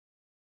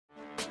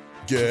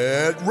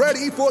Get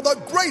ready for the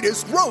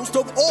greatest roast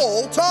of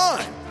all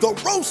time, the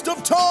Roast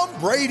of Tom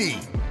Brady,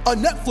 a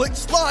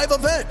Netflix live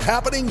event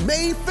happening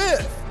May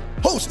 5th.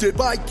 Hosted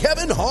by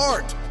Kevin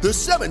Hart, the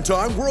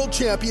 7-time world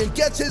champion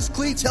gets his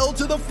cleats held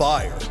to the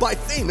fire by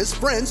famous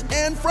friends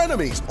and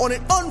frenemies on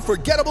an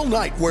unforgettable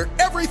night where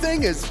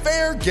everything is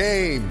fair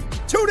game.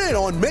 Tune in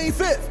on May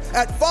 5th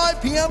at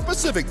 5 p.m.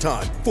 Pacific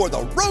time for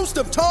the Roast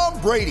of Tom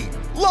Brady,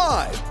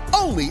 live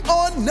only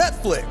on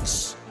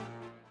Netflix.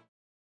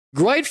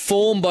 Great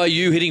form by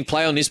you hitting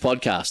play on this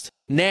podcast.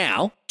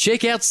 Now,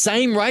 check out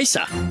Same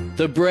Racer,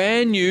 the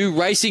brand new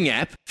racing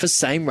app for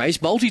same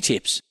race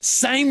multi-tips.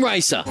 Same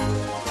Racer.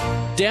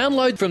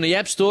 Download from the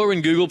App Store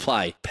and Google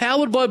Play.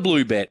 Powered by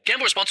Bluebet.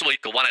 Gamble responsibly.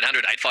 Call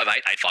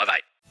 1-800-858-858.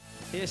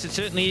 Yes, it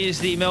certainly is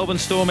the Melbourne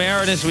Storm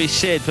Hour, and as we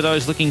said, for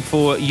those looking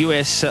for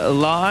US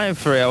Live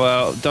for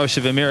our dose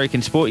of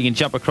American sport, you can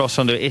jump across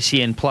onto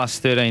SEN Plus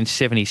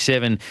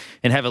 1377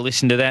 and have a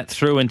listen to that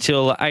through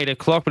until 8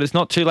 o'clock. But it's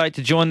not too late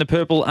to join the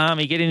Purple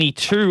Army. Get any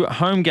 2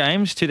 home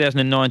games,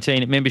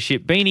 2019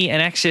 membership beanie, and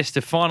access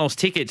to finals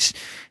tickets.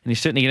 And you're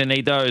certainly going to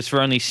need those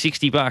for only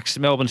 $60.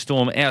 Melbourne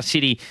Storm, our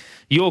city,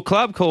 your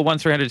club. Call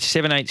 1300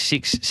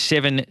 786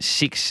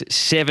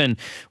 767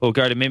 or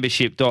go to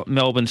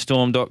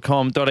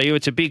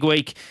membership.melbournestorm.com.au. It's a big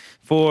week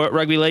for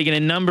rugby league in a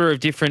number of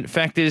different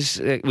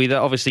factors, with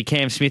obviously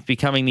Cam Smith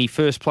becoming the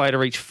first player to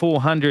reach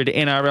 400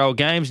 NRL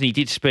games, and he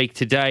did speak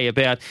today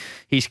about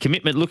his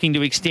commitment looking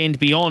to extend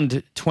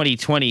beyond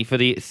 2020 for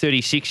the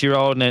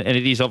 36-year-old, and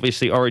it is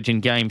obviously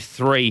Origin Game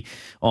 3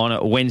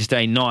 on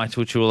Wednesday night,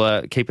 which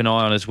we'll keep an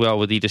eye on as well,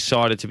 with he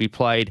decided to be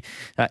played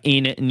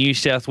in New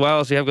South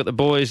Wales. We have got the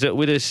boys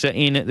with us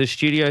in the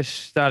studio,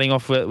 starting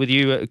off with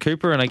you,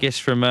 Cooper, and I guess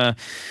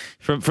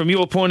from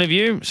your point of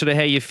view, sort of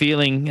how you're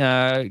feeling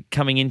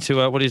coming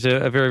into what is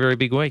a very, very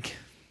big week.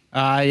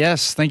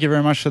 Yes, thank you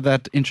very much for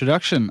that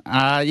introduction.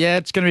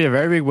 It's going to be a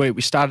very big week.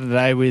 We started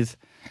today with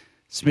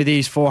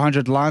Smithy's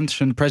 400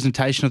 lunch and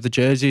presentation of the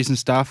jerseys and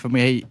stuff, and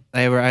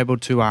they were able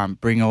to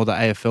bring all the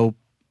AFL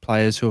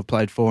players who have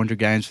played 400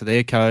 games for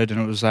their code,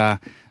 and it was a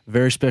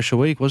very special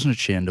week, wasn't it,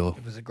 Shandor?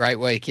 It was a great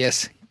week,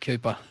 yes,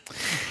 Cooper.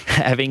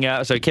 Having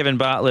so Kevin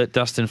Bartlett,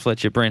 Dustin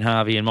Fletcher, Brent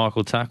Harvey and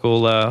Michael Tuck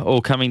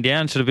all coming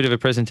down, sort of a bit of a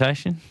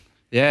presentation?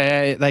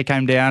 Yeah, they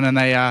came down and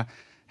they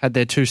had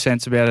their 2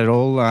 cents about it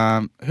all.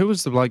 Who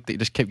was the bloke that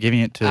just kept giving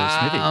it to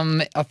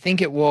Smithy? I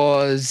think it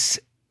was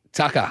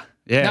Tucker.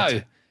 Yeah.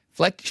 No,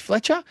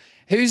 Fletcher?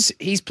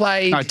 He's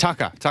played... No,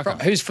 Tucker.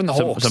 Who's from the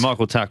Hawks? So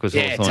Michael Tuck was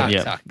Hawthorn.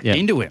 Tuck. Yeah.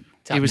 Into him.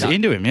 He was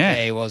into him, yeah.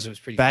 Yeah, he was. It was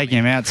pretty bagging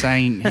him out,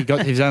 saying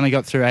he's only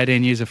got through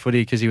 18 years of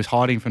footy because he was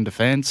hiding from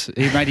defence.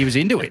 He was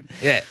into him.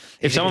 Yeah.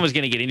 If someone was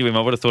going to get into him,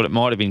 I would have thought it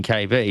might have been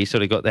KB. He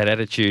sort of got that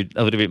attitude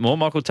a little bit more.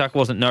 Michael Tuck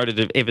wasn't noted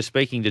of ever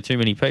speaking to too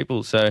many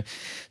people, so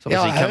it's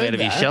obviously come out of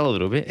his shell a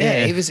little bit.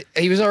 Yeah,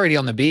 he was already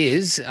on the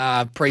beers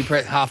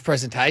half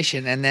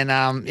presentation, and then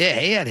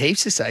he had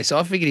heaps to say. So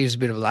I figured he was a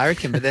bit of a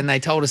larrikin, but then they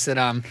told us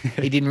that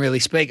he didn't really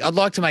speak. I'd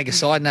like to make a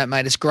side note,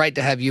 mate. It's great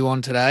to have you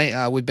on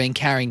today. We've been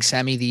carrying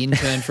Sammy, the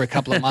intern, for a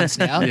couple of months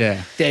now.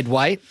 Yeah, dead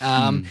weight.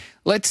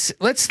 Let's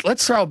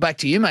throw it back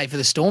to you, mate, for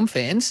the Storm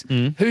fans.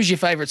 Who's your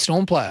favourite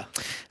Storm player?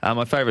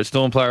 My favourite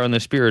Storm player, on the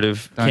spirit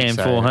of Cam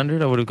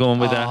 400, I would have gone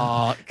with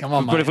come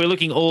on, mate. But if we're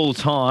looking all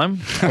time,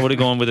 I would have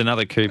gone with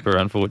another Cooper,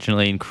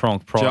 unfortunately, in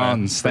Cronk Pryor.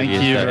 Johns, thank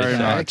you very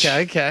much.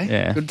 Okay.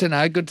 Yeah. Good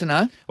to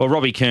know. Well,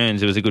 Robbie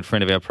Kearns, who was a good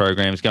friend of our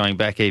programs, going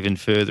back even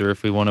further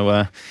if we want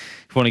to...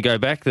 go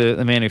back,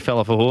 the man who fell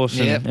off a horse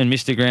and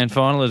missed a grand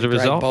final as a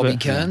result. Bobby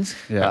Kearns.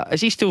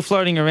 Is he still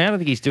floating around? I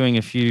think he's doing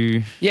a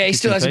few... Yeah, he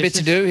still has a bit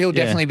to do. He'll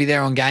definitely be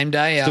there on game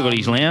day. Still got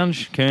his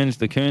lounge,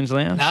 the Kearns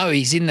lounge? No,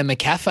 he's in the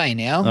McCafe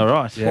now. All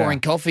right.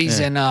 Pouring coffees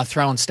and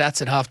throwing stats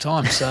at half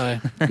time. So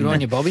good on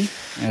you, Bobby.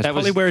 That's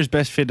probably where he's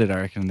best fitted, I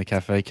reckon, in the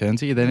cafe,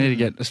 Kearnsy. They need to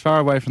get as far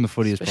away from the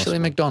footy as possible. Especially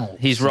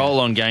McDonald's. His role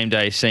on game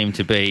day seemed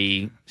to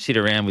be sit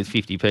around with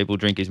 50 people,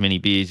 drink as many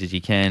beers as you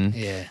can,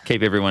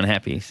 keep everyone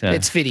happy. So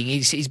it's fitting.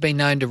 He's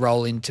been known to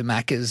roll into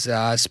Macca's,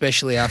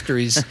 especially after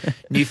his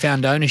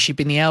newfound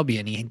ownership in the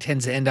Albion. He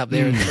tends to end up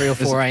there at 3 or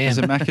 4 a.m.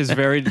 The Macca's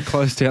very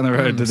close down the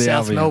road to the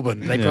South Albion.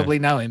 Melbourne. They probably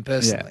know him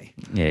personally.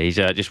 Yeah, he's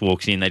just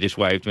walks in. They just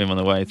waved to him on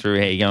the way through.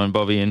 How you going,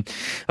 Bobby? And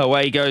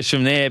away he goes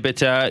from there.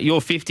 But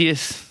your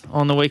 50th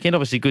on the weekend,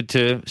 obviously good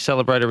to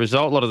celebrate a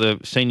result. A lot of the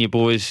senior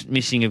boys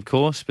missing, of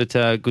course, but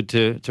good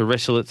to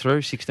wrestle it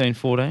through,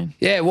 16-14.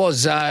 Yeah, it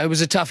was. It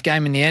was a tough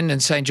game in the end,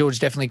 and St. George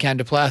definitely came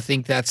to play. I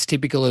think that's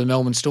typical of the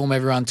Melbourne Storm.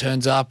 Everyone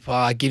turns up,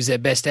 gives their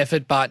best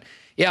effort, but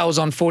yeah, I was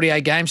on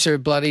 48 games for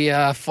bloody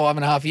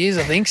 5.5 years,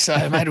 I think.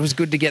 So, mate, it was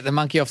good to get the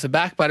monkey off the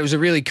back, but it was a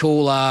really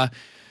cool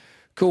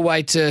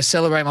way to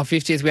celebrate my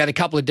 50th. We had a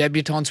couple of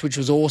debutants, which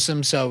was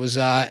awesome. So it was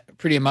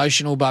pretty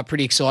emotional, but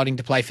pretty exciting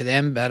to play for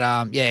them. But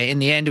in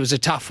the end, it was a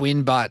tough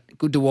win, but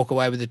good to walk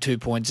away with the 2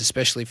 points,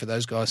 especially for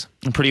those guys.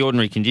 And pretty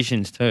ordinary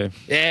conditions too.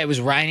 Yeah, it was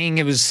raining.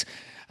 It was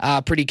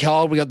pretty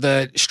cold. We got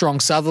the strong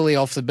southerly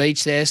off the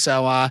beach there.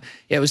 So,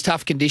 it was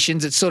tough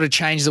conditions. It sort of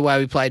changed the way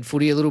we played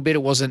footy a little bit.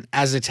 It wasn't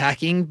as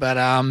attacking, but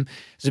it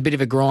was a bit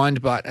of a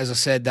grind. But as I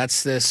said,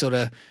 that's the sort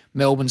of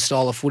Melbourne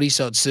style of footy,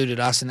 so it suited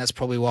us, and that's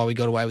probably why we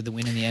got away with the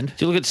win in the end.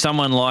 Do you look at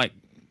someone like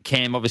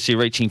Cam obviously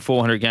reaching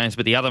 400 games,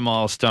 but the other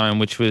milestone,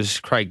 which was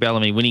Craig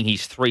Bellamy winning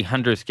his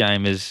 300th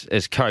game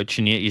as coach,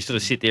 and you sort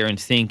of sit there and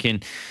think,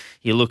 and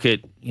you look at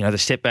the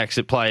setbacks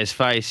that players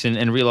face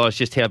and realise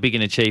just how big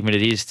an achievement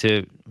it is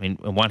to,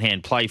 on one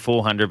hand, play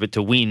 400, but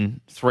to win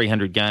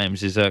 300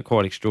 games is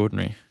quite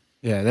extraordinary.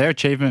 Yeah, their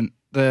achievement.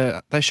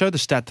 They showed the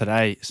stat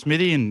today.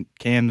 Smithy and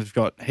Cam have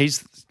got.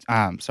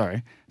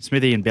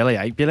 Smithy and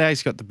Bellyache.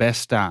 Bellyache's got the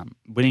best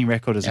winning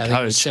record as a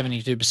coach.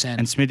 72%.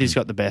 And Smithy's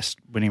got the best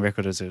winning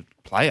record as a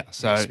player.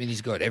 So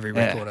Smithy's got every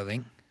record, I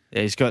think.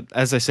 Yeah, he's got,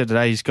 as they said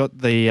today, he's got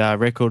the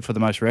record for the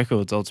most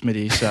records, old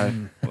Smithy. So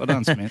well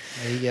done, Smith.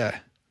 There you go.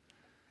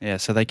 Yeah,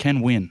 so they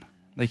can win.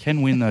 They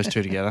can win those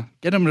two together.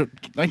 Get them.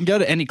 They can go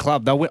to any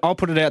club. I'll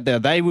put it out there.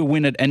 They will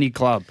win at any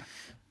club,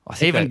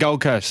 even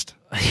Gold Coast.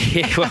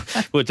 Yeah, well,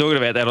 we're talking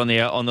about that on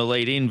the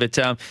lead in, but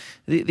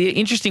the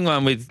interesting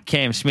one with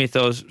Cam Smith,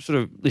 I was sort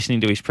of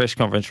listening to his press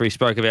conference where he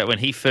spoke about when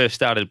he first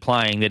started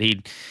playing that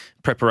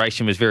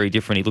preparation was very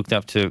different. He looked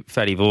up to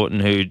Fatty Vaughton,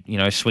 who'd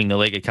swing the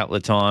leg a couple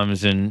of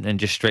times and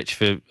just stretch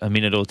for a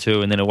minute or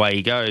two, and then away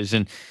he goes.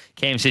 And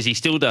Cam says he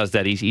still does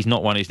that. He's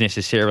not one who's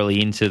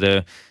necessarily into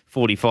the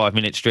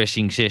 45-minute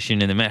stretching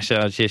session and the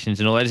massage sessions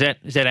and all that.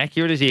 Is that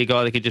accurate? Is he a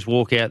guy that could just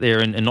walk out there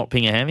and not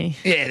ping a hammy?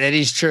 Yeah, that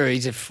is true.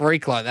 He's a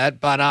freak like that.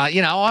 But,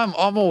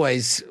 I'm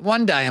always,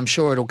 one day I'm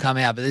sure it'll come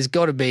out, but there's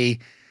got to be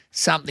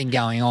something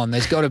going on.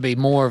 There's got to be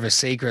more of a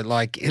secret.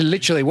 Like,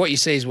 literally what you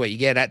see is what you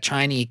get. At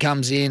training, he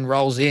comes in,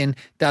 rolls in,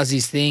 does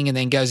his thing, and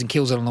then goes and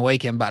kills it on the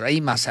weekend. But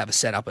he must have a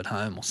setup at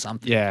home or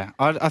something. Yeah,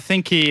 I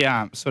think he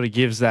sort of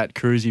gives that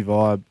cruisy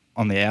vibe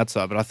on the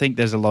outside, but I think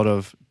there's a lot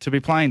of, to be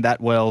playing that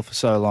well for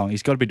so long,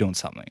 he's got to be doing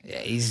something. Yeah,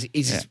 he's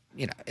it's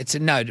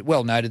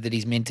well noted that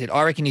he's minted.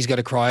 I reckon he's got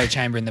a cryo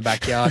chamber in the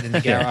backyard in the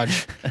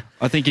garage.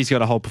 I think he's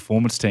got a whole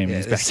performance team in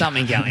his there's backyard.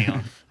 something going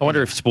on. I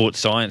wonder if sports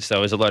science,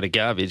 though, is a load of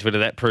garbage, whether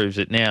that proves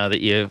it now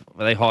that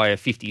they hire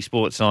 50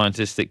 sports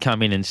scientists that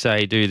come in and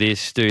say, do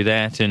this, do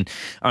that, and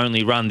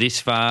only run this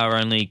far,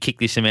 only kick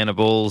this amount of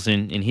balls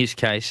in his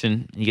case,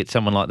 and you get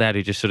someone like that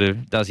who just sort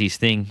of does his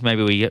thing.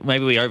 Maybe we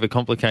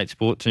overcomplicate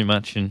sport too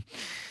much and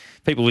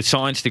people with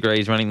science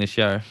degrees running the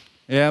show.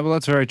 Yeah, well,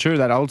 that's very true,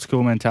 that old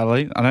school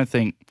mentality. I don't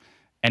think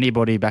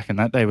anybody back in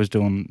that day was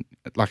doing,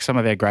 like some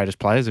of our greatest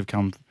players have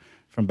come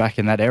from back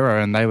in that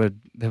era, and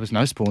there was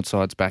no sports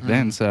sides back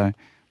then, so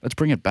let's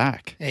bring it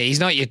back. Yeah, he's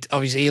not yet,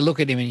 obviously, you look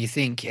at him and you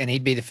think, and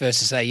he'd be the first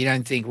to say, you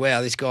don't think,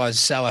 wow, this guy's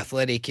so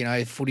athletic,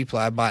 footy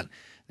player, but at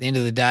the end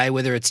of the day,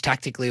 whether it's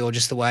tactically or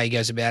just the way he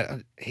goes about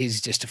it,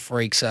 he's just a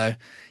freak. So,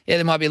 yeah,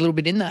 there might be a little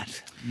bit in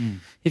that.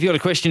 If you've got a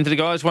question for the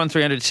guys,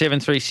 1300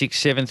 736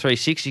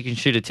 736. You can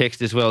shoot a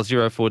text as well,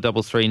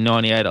 0433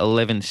 98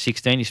 11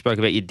 16. You spoke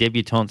about your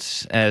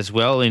debutantes as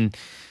well in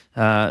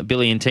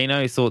Billy and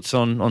Tino. Thoughts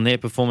on their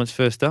performance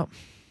first up?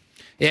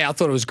 Yeah, I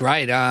thought it was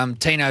great.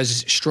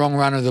 Tino's a strong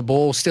runner of the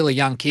ball, still a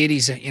young kid.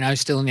 He's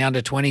still in the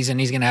under-20s and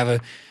he's going to have a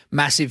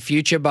massive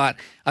future. But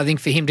I think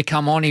for him to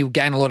come on, he'll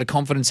gain a lot of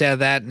confidence out of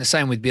that. And the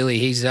same with Billy.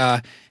 He's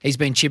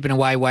been chipping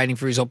away, waiting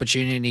for his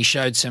opportunity, and he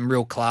showed some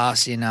real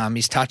class in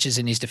his touches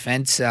and his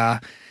defence.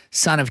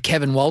 Son of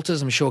Kevin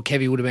Walters, I'm sure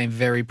Kevy would have been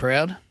very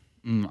proud.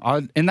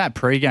 In that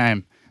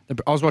pre-game,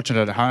 I was watching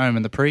it at home,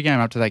 and the pre-game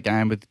up to that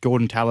game with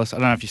Gordon Tallis. I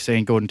don't know if you've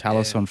seen Gordon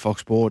Tallis on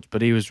Fox Sports,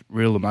 but he was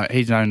real.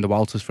 He's known the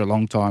Walters for a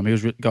long time.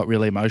 He got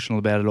really emotional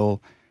about it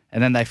all.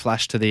 And then they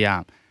flashed to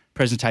the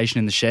presentation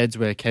in the sheds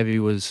where Kevy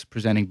was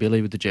presenting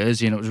Billy with the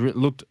jersey, and it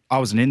looked. I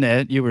wasn't in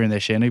there. You were in there,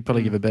 Shannon. You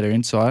probably give a better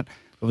insight.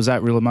 But was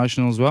that real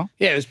emotional as well?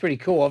 Yeah, it was pretty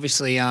cool.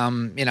 Obviously, I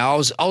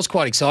was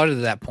quite excited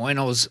at that point.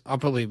 I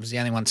probably was the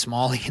only one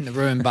smiling in the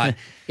room, but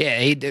yeah,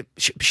 he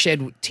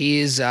shed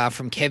tears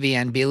from Kevy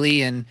and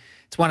Billy, and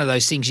it's one of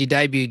those things. Your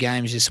debut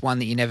game is just one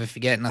that you never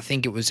forget, and I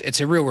think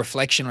it's a real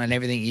reflection on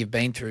everything you've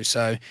been through.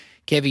 So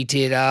Kevy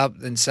teared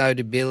up, and so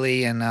did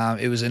Billy, and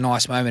it was a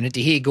nice moment. And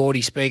to hear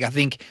Gordy speak, I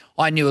think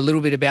I knew a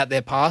little bit about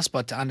their past,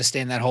 but to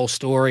understand that whole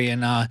story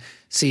and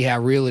see how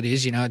real it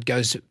is, it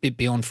goes a bit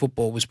beyond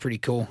football, was pretty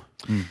cool.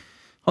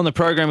 On the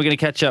program, we're going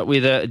to catch up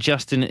with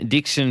Justin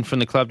Dixon from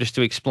the club just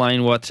to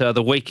explain what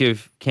the week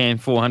of Cam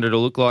 400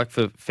 will look like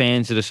for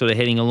fans that are sort of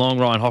heading along.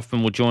 Ryan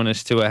Hoffman will join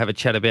us to have a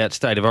chat about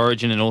State of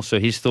Origin and also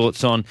his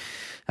thoughts on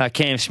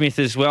Cam Smith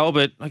as well.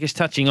 But I guess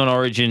touching on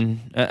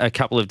Origin a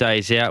couple of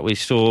days out, we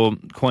saw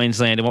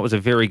Queensland in what was a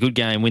very good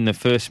game win the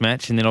first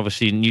match, and then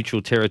obviously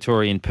neutral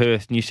territory in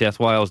Perth, New South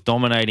Wales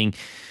dominating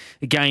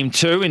Game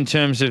 2 in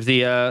terms of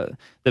the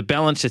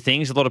balance of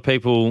things. A lot of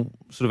people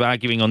sort of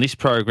arguing on this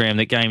program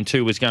that Game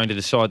 2 was going to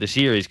decide the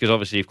series because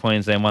obviously if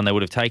Queensland won, they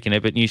would have taken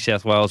it. But New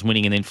South Wales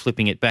winning and then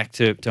flipping it back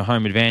to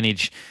home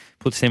advantage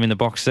puts them in the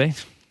box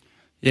seat.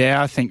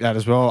 Yeah, I think that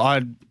as well.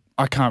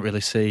 I can't really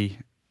see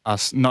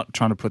us, not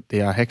trying to put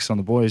the hex on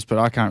the boys, but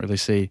I can't really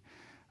see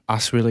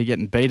us really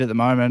getting beat at the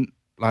moment.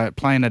 Like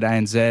playing at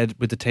ANZ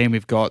with the team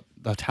we've got,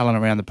 the talent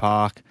around the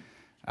park.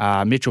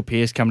 Mitchell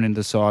Pearce coming into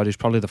the side, who's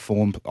probably the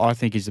form. I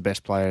think he's the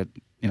best player,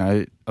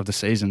 of the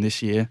season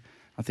this year.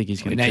 I think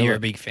he's going We to know kill you're it. a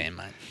big fan,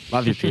 mate.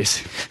 Love you,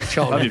 Pierce.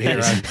 Childhood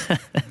hero.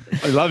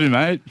 I love you,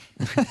 mate.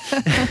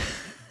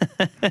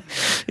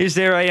 Is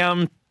there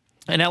an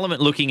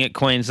element looking at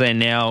Queensland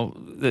now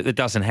that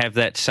doesn't have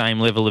that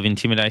same level of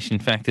intimidation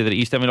factor that it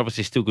used to? I mean,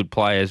 obviously still good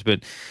players, but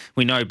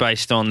we know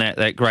based on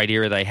that great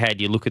era they had,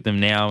 you look at them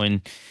now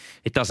and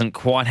it doesn't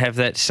quite have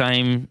that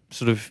same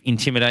sort of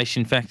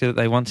intimidation factor that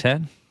they once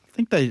had.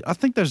 I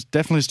think there's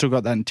definitely still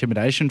got that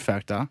intimidation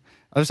factor.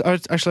 I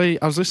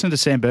was listening to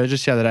Sam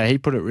Burgess the other day. He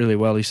put it really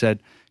well. He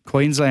said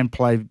Queensland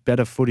play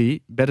better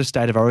footy, better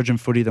state of origin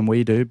footy than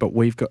we do, but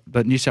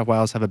New South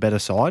Wales have a better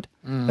side.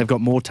 They've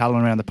got more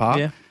talent around the park.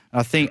 Yeah. And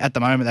I think at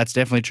the moment that's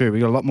definitely true.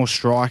 We've got a lot more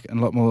strike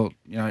and a lot more,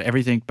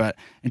 everything. But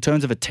in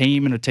terms of a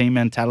team and a team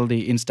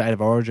mentality in state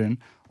of origin,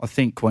 I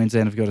think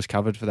Queensland have got us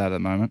covered for that at the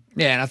moment.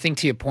 Yeah, and I think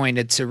to your point,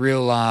 it's a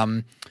real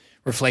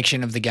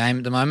reflection of the game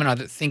at the moment.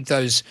 I think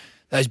those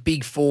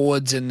big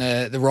forwards and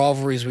the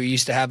rivalries we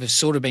used to have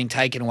sort of been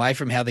taken away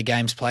from how the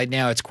game's played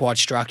now. It's quite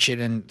structured,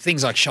 and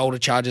things like shoulder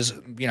charges,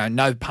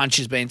 no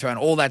punches being thrown,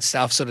 all that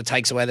stuff sort of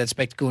takes away that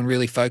spectacle and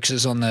really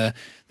focuses on the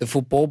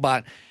football.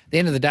 But at the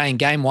end of the day, in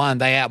game one,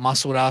 they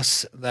out-muscled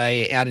us.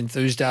 They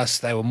out-enthused us.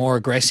 They were more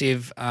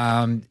aggressive.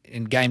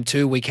 In game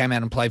two, we came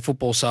out and played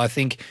football. So I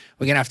think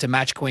we're going to have to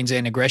match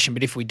Queensland aggression.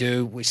 But if we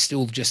do, we're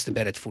still just the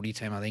better footy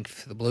team, I think,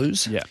 for the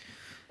Blues. Yeah.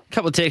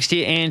 Couple of texts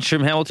here. Ange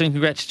from Hamilton.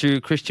 Congrats to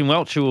Christian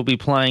Welch, who will be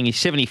playing his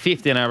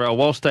 75th NRL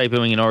whilst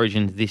debuting in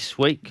Origin this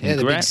week. Congrats.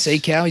 Yeah, the big sea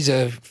cow. He's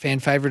a fan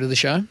favourite of the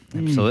show.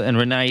 Absolutely. And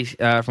Renee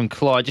from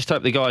Clyde. Just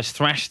hope the guys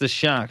thrash the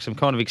Sharks. I'm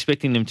kind of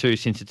expecting them to,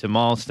 since it's a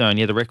milestone.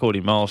 Yeah, the record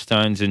in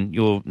milestones and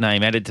your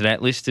name added to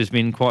that list has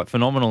been quite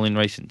phenomenal in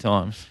recent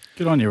times.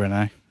 Good on you,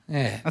 Renee.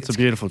 Yeah, That's a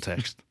beautiful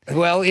text.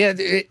 Well, yeah,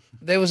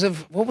 there was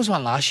what was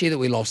one last year that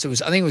we lost? I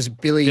think it was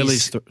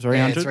Billy's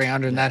 300. Yeah,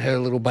 300, and that hurt a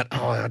little. But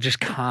I just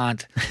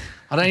can't.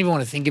 I don't even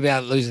want to think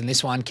about losing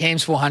this one.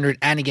 Cam's 400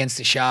 and against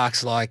the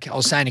Sharks. Like I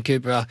was saying to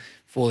Cooper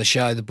before the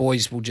show, the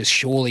boys will just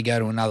surely go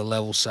to another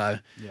level. So,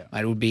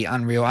 mate, it would be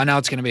unreal. I know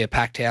it's going to be a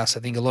packed house. I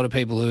think a lot of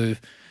people who've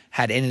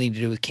had anything to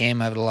do with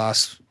Cam over the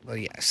last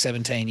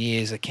 17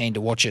 years are keen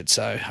to watch it.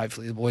 So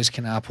hopefully the boys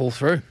can pull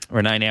through.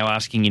 Renee now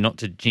asking you not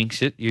to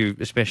jinx it, you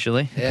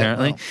especially, Yeah,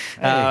 apparently.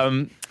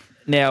 well,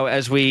 Now,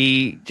 as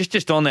we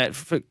just on that,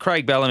 for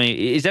Craig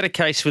Bellamy, is that a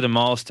case for the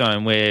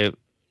milestone where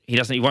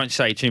he won't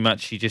say too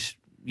much?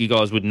 You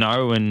guys would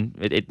know, and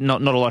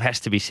not a lot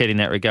has to be said in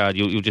that regard.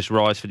 You'll just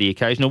rise for the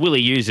occasion. Or will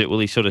he use it? Will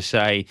he sort of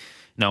say,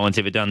 no one's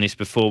ever done this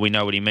before? We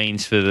know what he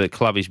means for the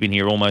club. He's been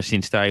here almost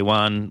since day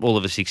one. All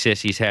of the success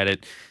he's had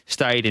at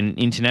state and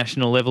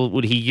international level.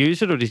 Would he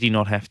use it, or does he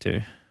not have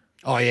to?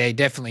 Oh, yeah, he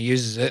definitely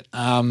uses it.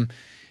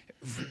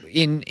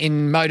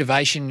 In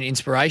motivation,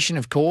 inspiration,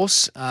 of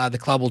course, the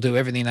club will do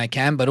everything they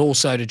can, but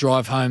also to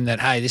drive home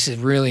that, hey, this is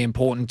really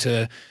important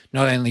to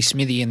not only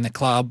Smithy and the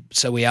club,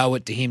 so we owe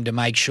it to him to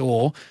make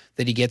sure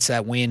that he gets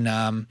that win.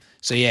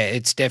 So, yeah,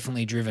 it's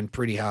definitely driven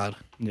pretty hard.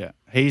 Yeah.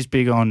 He's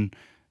big on,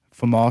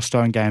 for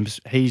milestone games,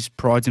 he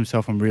prides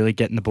himself on really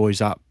getting the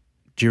boys up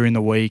during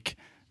the week,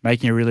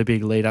 making a really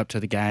big lead up to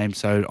the game.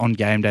 So on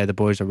game day, the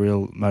boys are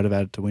real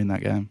motivated to win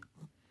that game.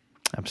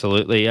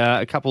 Absolutely.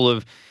 A couple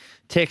of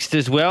texts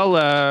as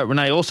well.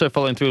 Renee also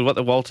following through with what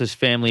the Walters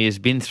family has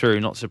been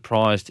through. Not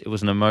surprised it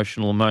was an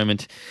emotional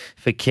moment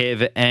for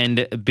Kev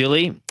and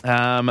Billy.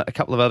 A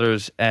couple of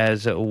others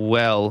as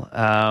well.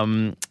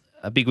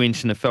 A big win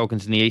from the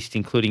Falcons in the East,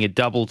 including a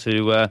double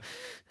to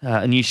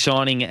a new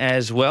signing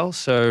as well.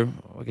 So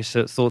I guess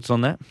thoughts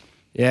on that?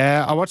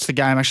 Yeah, I watched the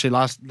game actually me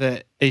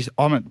and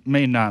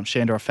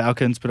Shander are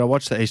Falcons, but I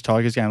watched the East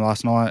Tigers game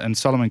last night, and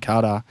Solomon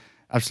Carter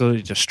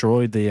absolutely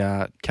destroyed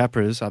the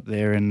Capras up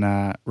there in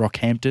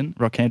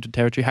Rockhampton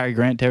territory, Harry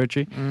Grant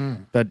territory.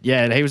 But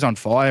yeah, he was on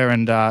fire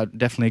and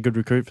definitely a good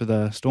recruit for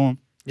the Storm.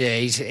 Yeah,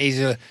 he's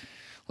a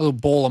little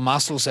ball of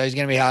muscle, so he's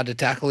going to be hard to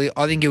tackle.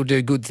 I think he'll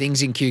do good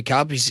things in Q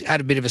Cup. He's had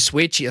a bit of a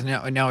switch.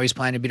 I know he's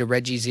playing a bit of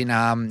Reggie's in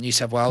New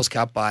South Wales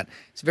Cup, but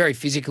it's very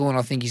physical, and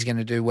I think he's going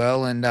to do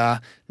well. And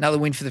another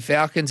win for the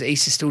Falcons.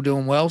 East is still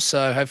doing well,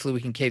 so hopefully we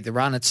can keep the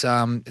run. It's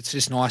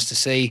just nice to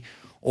see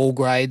all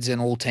grades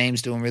and all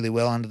teams doing really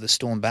well under the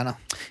Storm banner.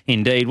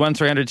 Indeed.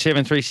 1300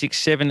 736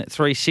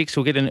 736.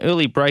 We'll get an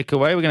early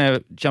breakaway. We're going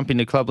to jump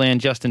into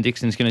Clubland. Justin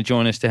Dixon's going to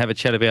join us to have a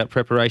chat about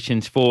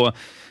preparations for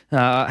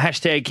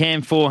hashtag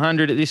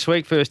Cam400 this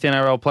week. First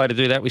NRL player to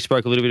do that. We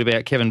spoke a little bit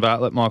about Kevin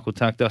Bartlett, Michael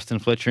Tuck, Dustin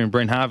Fletcher and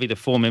Brent Harvey, the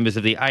four members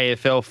of the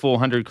AFL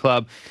 400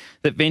 club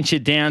that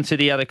ventured down to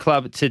the other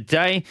club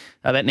today.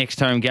 That next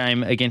home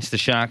game against the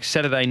Sharks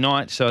Saturday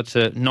night, so it's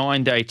a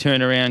 9-day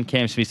turnaround.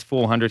 Cam Smith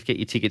 400. Get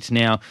your tickets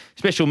now.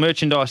 Special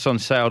merchandise on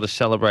sale to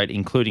celebrate,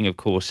 including, of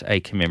course, a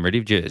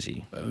commemorative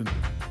jersey. Boom.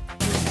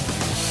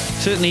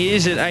 Certainly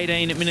is at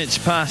 18 minutes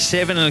past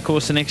 7, and of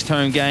course the next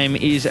home game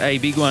is a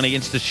big one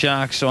against the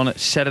Sharks on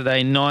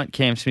Saturday night.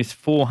 Cam Smith's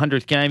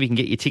 400th game. You can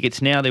get your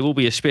tickets now. There will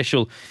be a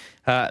special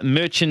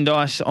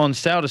Merchandise on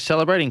sale to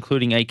celebrate,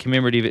 including a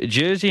commemorative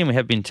jersey, and we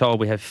have been told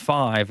we have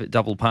 5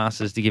 double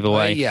passes to give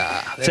away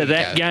to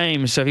that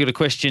game. So if you've got a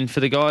question for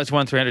the guys,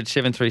 1300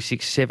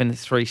 736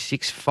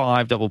 736,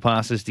 5 double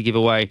passes to give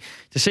away.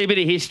 To see a bit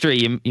of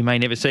history, you may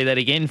never see that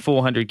again.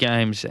 400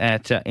 games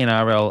at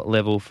NRL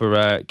level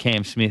for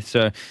Cam Smith.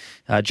 So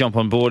jump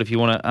on board if you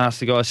want to ask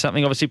the guys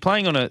something. Obviously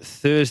playing on a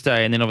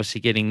Thursday and then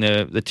obviously getting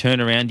the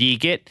turnaround. Do you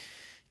get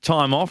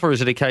time off, or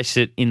is it a case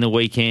that in the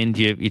weekend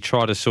you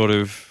try to sort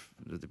of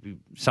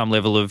some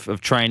level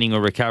of training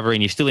or recovery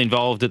and you're still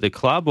involved at the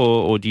club,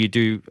 or do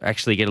you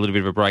actually get a little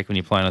bit of a break when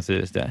you're playing on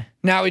Thursday?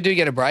 No, we do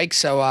get a break.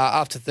 So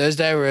after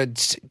Thursday,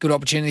 it's a good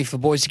opportunity for the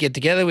boys to get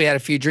together. We had a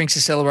few drinks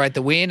to celebrate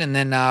the win, and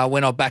then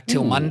we're not back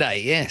till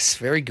Monday. Yes,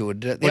 very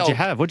good. What'd you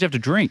have? What'd you have to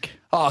drink?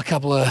 Oh, a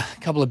couple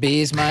of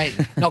beers, mate.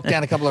 Knocked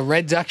down a couple of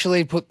Reds,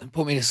 actually. Put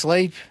me to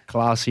sleep.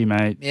 Classy,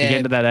 mate. Yeah. You're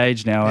getting to that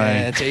age now,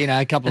 eh? It's,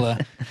 a couple of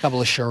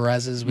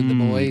Shirazes with the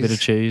boys. Bit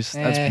of cheese.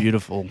 Yeah. That's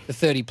beautiful. The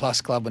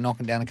 30-plus club were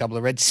knocking down a couple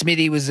of Reds.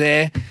 Smithy was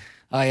there.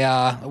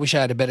 I wish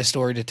I had a better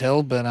story to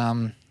tell, but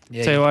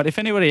yeah. Tell you what, if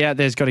anybody out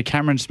there's got a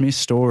Cameron Smith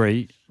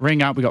story,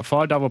 ring up. We got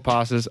 5 double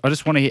passes. I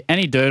just want to hear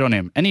any dirt on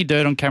him, any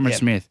dirt on Cameron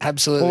Smith,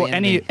 absolutely, or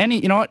any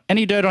you know what,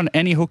 any dirt on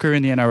any hooker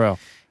in the NRL.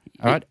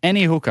 All right,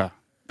 any hooker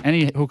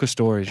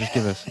stories, just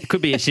give us. It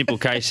could be a simple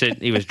case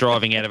that he was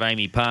driving out of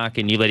Amy Park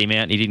and you let him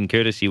out and he didn't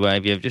courtesy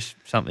wave you. Just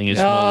something as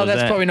small as that.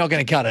 That's probably not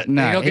going to cut it.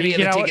 No, you're not going to get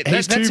the ticket.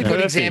 He's that's too a good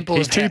perfect. example.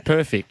 He's too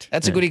perfect.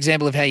 That's a good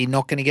example of how you're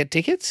not going to get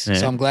tickets. Yeah.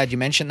 So I'm glad you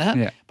mentioned that.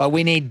 Yeah. But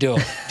we need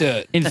dirt.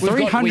 In We've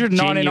got-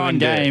 399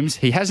 games,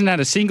 he hasn't had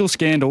a single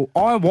scandal.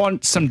 I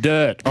want some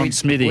dirt on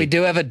Smithy. We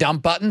do have a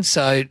dump button,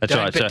 so That's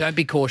right. don't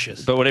be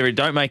cautious. But whatever,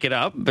 don't make it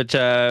up. But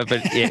yeah,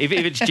 if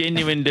it's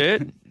genuine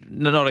dirt,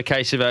 not a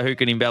case of who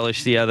can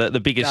embellish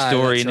the biggest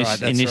story in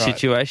this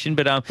situation.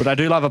 But I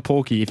do love a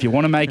porky. If you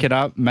want to make it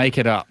up, make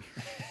it up.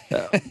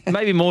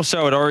 Maybe more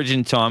so at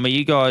Origin time. Are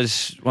you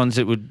guys ones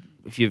that would,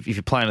 if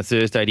you play on a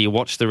Thursday, do you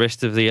watch the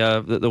rest of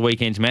the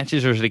weekend's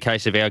matches, or is it a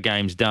case of our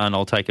game's done,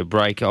 I'll take a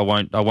break, I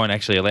won't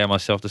actually allow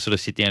myself to sort of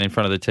sit down in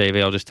front of the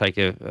TV, I'll just take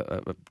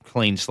a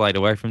clean slate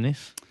away from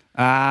this?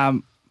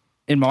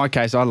 In my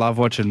case, I love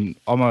watching.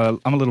 I'm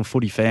a little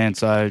footy fan,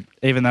 so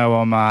even though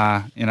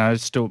I'm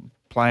still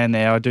playing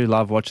there, I do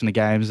love watching the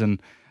games and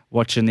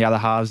watching the other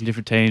halves and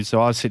different teams.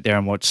 So I sit there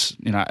and watch,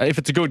 if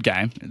it's a good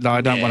game.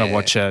 I don't want to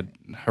watch a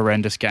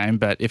horrendous game,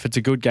 but if it's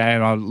a good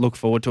game, I look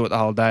forward to it the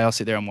whole day. I'll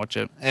sit there and watch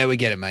it. Yeah, we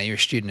get it, mate. You're a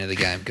student of the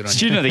game. Good on you.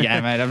 Student of the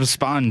game, mate. I'm a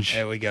sponge.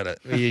 Yeah, we got it.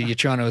 You're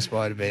trying to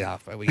aspire to be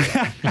halfway. We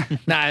get it.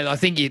 No, I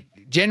think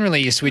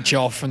generally you switch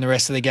off from the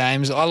rest of the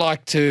games. I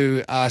like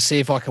to see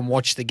if I can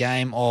watch the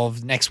game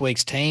of next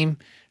week's team.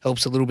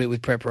 Helps a little bit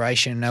with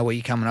preparation, know what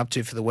you're coming up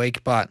to for the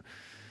week, but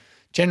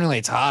generally,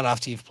 it's hard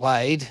after you've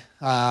played.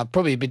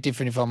 Probably a bit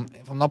different if I'm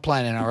not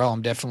playing NRL.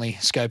 I'm definitely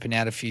scoping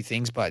out a few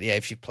things. But yeah,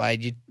 if you've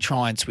played, you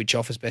try and switch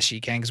off as best you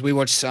can because we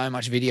watch so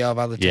much video of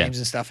other teams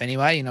and stuff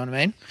anyway. You know what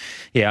I mean?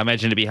 Yeah, I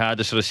imagine it'd be hard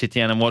to sort of sit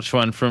down and watch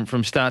one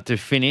from start to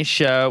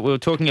finish. We were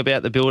talking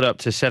about the build-up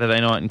to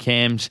Saturday night in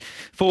Cam's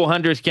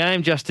 400th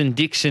game. Justin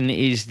Dixon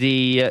is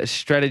the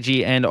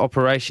strategy and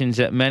operations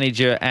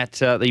manager at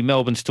the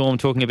Melbourne Storm,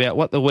 talking about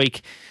what the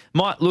week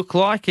might look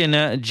like.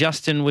 And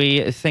Justin,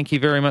 we thank you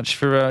very much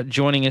for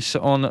joining us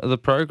on the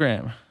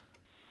program.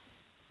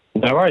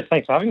 No worries.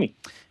 Thanks for having me.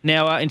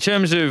 Now, in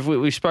terms of,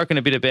 we've spoken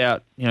a bit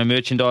about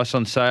merchandise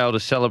on sale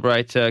to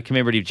celebrate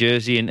commemorative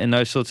jersey and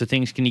those sorts of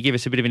things. Can you give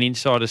us a bit of an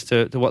insight as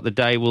to what the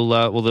day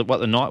what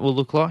the night will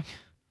look like?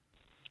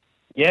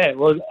 Yeah,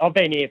 well, I've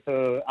been here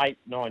for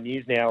 8-9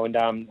 years now, and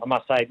I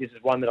must say this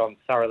is one that I'm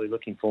thoroughly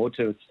looking forward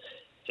to.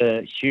 It's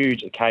a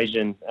huge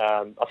occasion.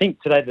 I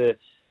think today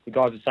the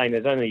guys are saying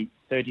there's only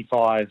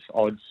 35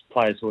 odds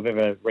players who have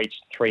ever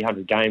reached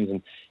 300 games,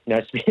 and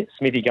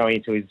Smithy going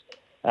into his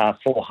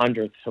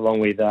 400th, along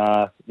with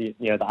the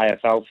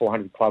AFL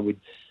 400 club with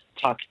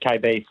Tuck,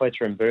 KB,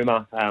 Fletcher, and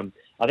Boomer.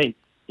 I think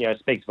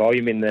speaks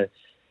volume in the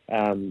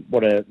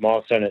what a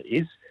milestone it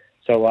is.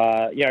 So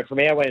from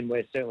our end,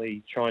 we're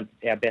certainly trying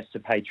our best to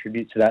pay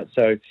tribute to that.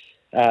 So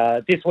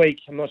this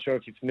week, I'm not sure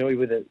if you're familiar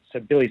with it. So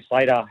Billy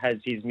Slater has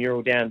his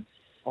mural down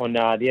on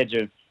the edge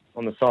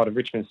on the side of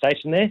Richmond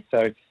Station there.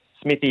 So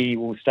Smithy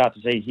will start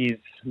to see his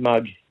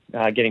mug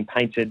getting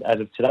painted as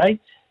of today.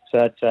 So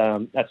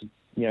that's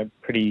a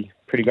pretty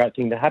great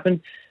thing to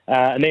happen.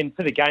 And then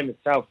for the game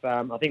itself,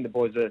 I think the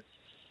boys are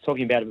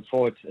talking about it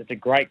before. It's a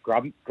great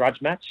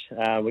grudge match.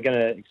 We're going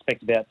to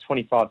expect about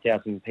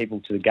 25,000 people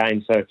to the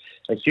game, so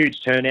a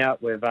huge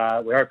turnout. We're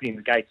opening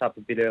the gates up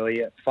a bit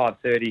early at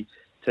 5:30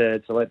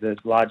 to let the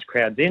large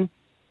crowds in.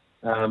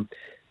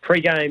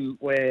 Pre-game,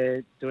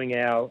 we're doing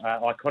our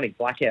iconic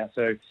blackout.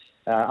 So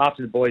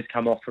after the boys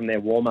come off from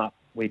their warm-up,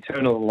 we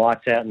turn all the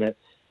lights out, and it's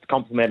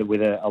complemented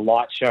with a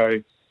light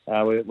show.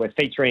 We're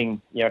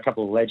featuring a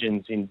couple of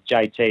legends in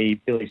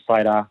JT, Billy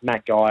Slater,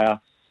 Matt Geyer,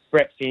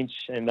 Brett Finch,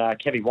 and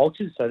Kevin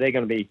Walters. So they're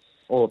going to be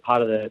all a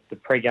part of the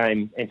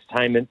pre-game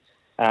entertainment.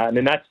 And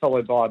then that's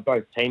followed by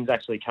both teams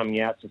actually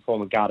coming out to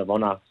form a guard of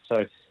honour.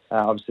 So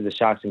obviously the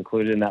Sharks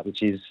included in that,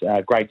 which is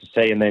great to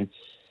see. And then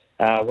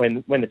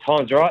when the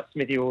time's right,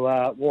 Smithy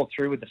will walk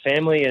through with the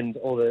family and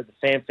all the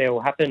fanfare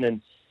will happen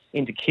and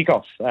into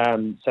kickoff.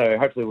 So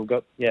hopefully we've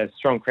got a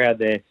strong crowd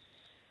there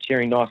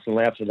cheering nice and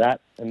loud for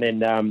that. And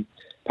then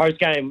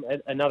post-game,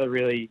 another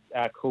really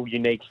cool,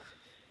 unique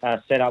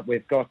setup.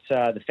 We've got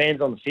the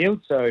fans on the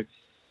field. So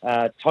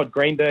Todd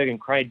Greenberg and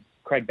Craig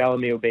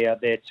Bellamy will be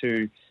out there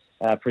to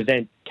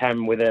present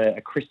Cam with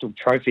a crystal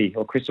trophy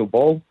or crystal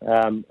ball,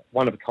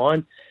 one of a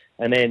kind.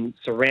 And then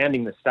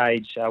surrounding the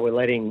stage, we're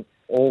letting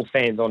all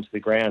fans onto the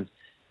ground.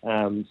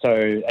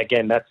 So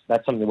again,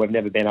 that's something we've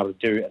never been able to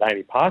do at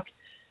AAMI Park.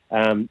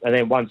 And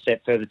then one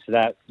step further to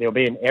that, there'll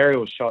be an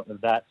aerial shot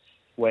of that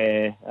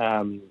where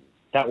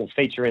that will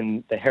feature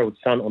in the Herald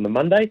Sun on the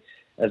Monday,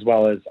 as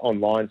well as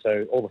online.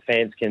 So all the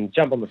fans can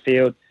jump on the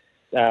field,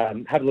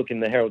 have a look in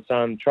the Herald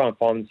Sun, try and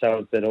find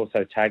themselves, but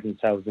also tag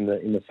themselves in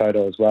the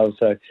photo as well.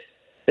 So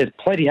there's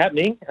plenty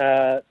happening.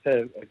 It's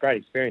a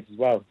great experience as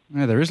well.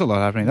 Yeah, there is a lot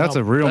happening. That's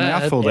Not a real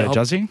bad. mouthful there,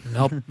 Juzzy.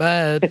 Not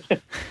bad.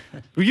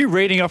 Were you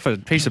reading off a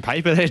piece of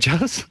paper there,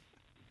 Juzz?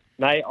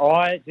 Mate,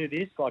 I do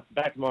this like the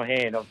back of my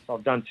hand.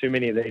 I've done too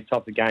many of these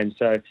types of games,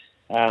 so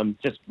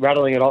just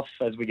rattling it off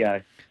as we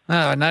go. Oh,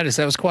 I noticed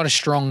that was quite a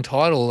strong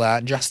title,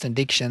 Justin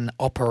Dixon,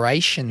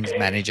 Operations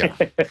Manager.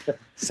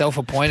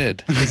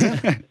 Self-appointed.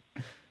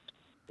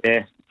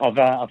 Yeah,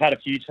 I've had a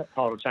few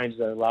title changes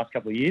over the last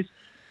couple of years.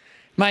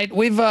 Mate,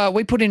 we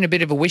put in a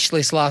bit of a wish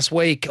list last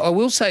week. I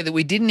will say that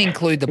we didn't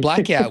include the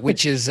blackout,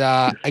 which is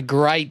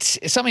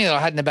it's something that I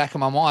had in the back of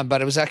my mind,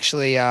 but it was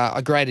actually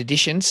a great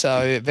addition.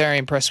 So very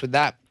impressed with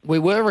that. We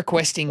were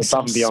requesting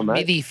some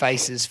Smithy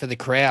faces for the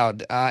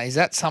crowd. Is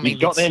that something?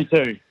 You've got them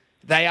too.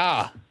 They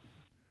are.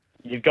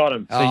 You've got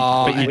them.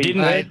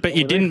 But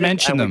you didn't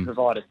mention them.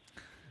 Provided.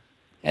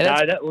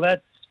 Yeah,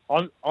 that's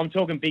I'm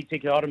talking big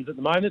ticket items at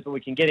the moment, but we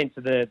can get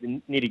into the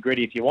nitty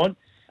gritty if you want.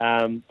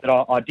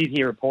 But I did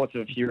hear reports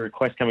of a few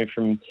requests coming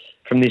from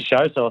this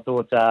show, so I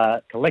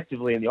thought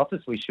collectively in the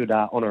office we should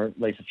honour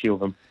at least a few of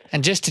them.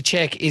 And just to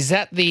check, is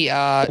that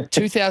the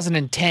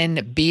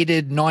 2010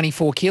 bearded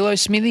 94 kilo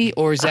Smithy,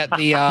 or is that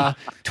the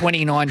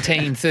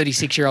 2019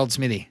 36-year-old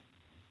Smithy?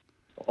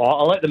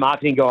 I'll let the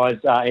marketing guys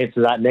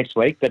answer that next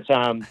week, but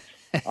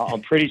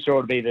I'm pretty sure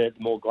it'll be the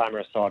more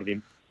glamorous side of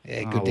him.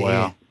 Yeah, good to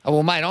hear. Oh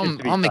well, mate,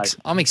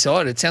 I'm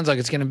excited. It sounds like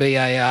it's going to be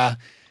a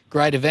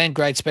great event,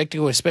 great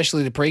spectacle,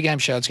 especially the pre-game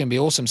show. It's going to be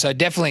awesome. So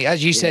definitely,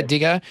 as you said,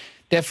 Diggo,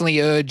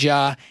 definitely urge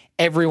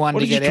everyone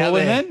to get out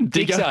there. What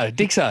did you call him then?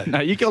 Dixo. No,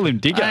 you call him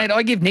Digger. Mate,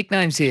 I give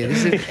nicknames here.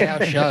 This is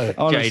our show.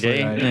 Honestly,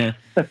 JD. mate.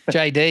 Yeah.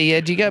 JD,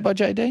 yeah. Do you go by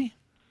JD?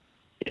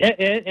 Yeah,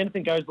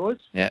 anything goes, boys.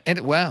 Yeah.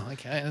 Wow.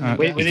 Okay.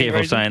 Within Be careful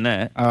reason. saying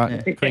that. All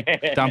right,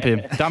 quick, dump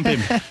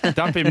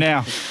him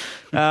now.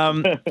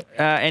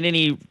 And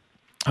any,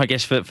 I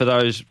guess, for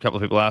those couple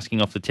of people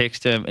asking off the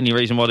text, any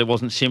reason why there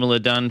wasn't similar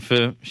done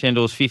for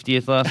Shandor's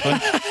 50th last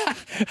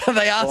week? Are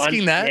they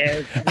asking that? Yeah,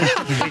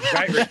 with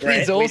great regret,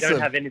 is awesome. we don't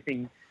have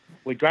anything.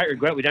 With great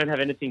regret, we don't have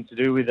anything to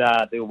do with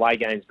the away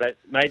games. But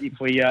maybe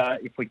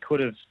if we could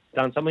have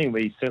done something,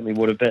 we certainly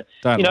would have. But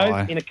Don't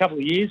lie. in a couple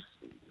of years,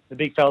 the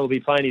big fella will be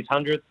playing his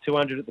 100th,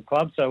 200 at the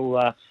club.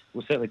 So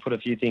we'll certainly put a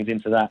few things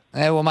into that.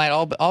 Yeah, well, mate,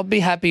 I'll be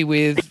happy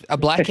with a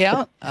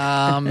blackout.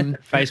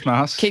 Face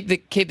mask. Keep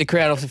the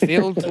crowd off the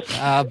field,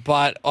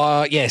 but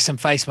some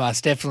face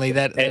masks definitely.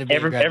 That'd be a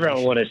great Everyone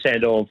will want a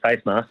Shandor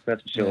face mask,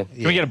 that's for sure.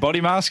 Can we get a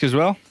body mask as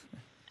well?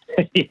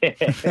 Yeah,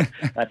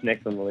 that's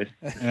next on the list.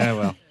 Yeah,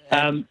 well.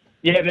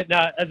 But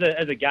no,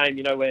 as a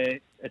game, where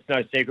it's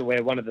no secret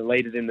we're one of the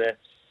leaders in the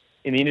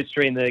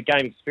industry in the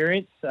game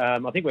experience. I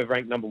think we've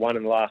ranked number one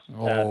in the last 6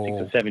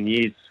 or 7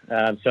 years.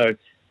 So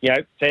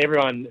to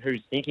everyone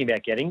who's thinking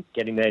about getting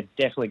there,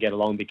 definitely get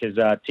along because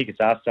tickets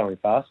are selling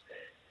fast.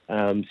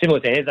 Similar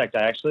to Anzac Day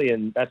actually,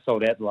 and that's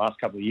sold out the last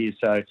couple of years.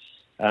 So,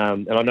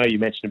 and I know you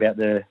mentioned about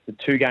the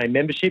 2-game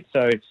membership,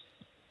 so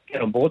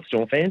get on board,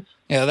 Storm fans.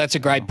 Yeah, that's a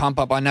great pump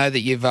up. I know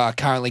that you've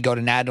currently got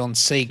an ad on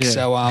Seek,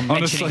 so mentioning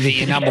Honestly. that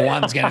your number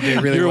one's going to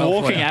do really You're well.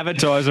 a walking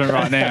advertisement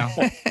right now.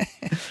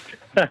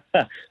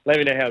 Let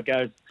me know how it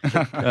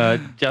goes.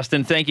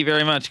 Justin, thank you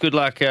very much. Good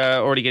luck.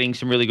 Already getting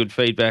some really good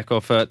feedback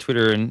off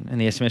Twitter and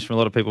the SMS from a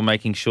lot of people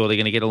making sure they're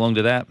going to get along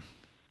to that.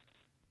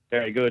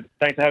 Very good.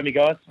 Thanks for having me,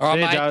 guys. All right, See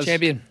you, mate, Jazz.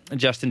 champion.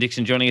 Justin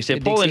Dixon joining us there.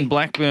 Yeah, Paul Dixie. in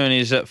Blackburn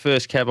is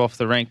first cab off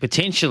the rank,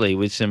 potentially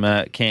with some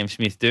Cam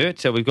Smith dirt.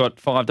 So we've got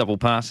 5 double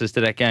passes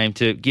to that game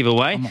to give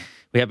away.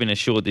 We have been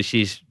assured this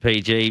is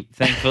PG,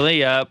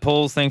 thankfully.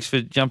 Paul, thanks for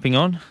jumping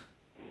on.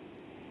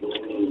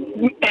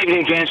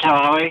 Evening, gents. How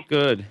are we?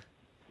 Good.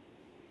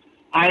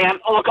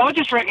 Look, I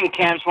just reckon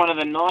Cam's one of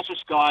the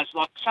nicest guys.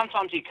 Like,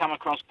 sometimes you come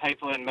across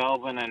people in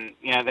Melbourne and,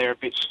 they're a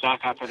bit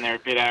stuck up and they're a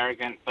bit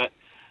arrogant. But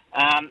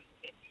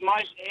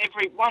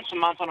once a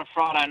month on a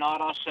Friday night,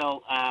 I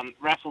sell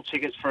raffle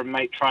tickets for a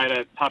meat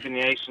trader pub in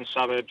the eastern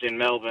suburbs in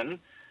Melbourne.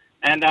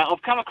 And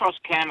I've come across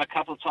Cam a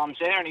couple of times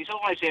there, and he's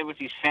always there with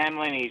his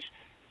family and his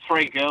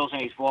 3 girls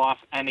and his wife,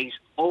 and he's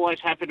always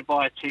happy to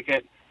buy a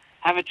ticket,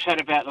 have a chat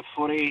about the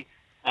footy,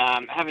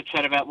 have a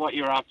chat about what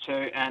you're up to,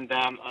 and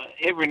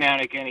every now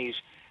and again he's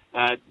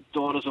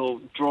daughters will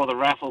draw the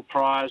raffle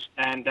prize,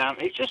 and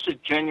he's just a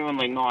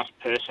genuinely nice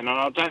person. And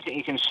I don't think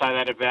you can say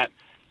that about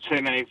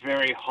too many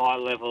very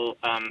high-level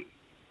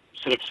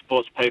sort of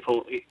sports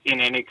people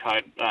in any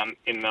code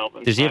in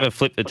Melbourne. Does he ever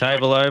flip the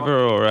table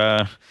over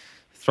or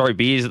throw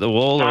beers at the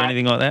wall or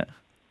anything like that?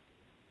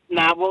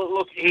 No, well,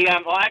 look, he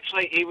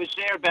was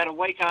there about a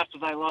week after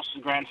they lost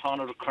the grand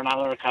final to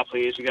Cronulla a couple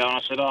of years ago, and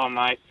I said, "Oh,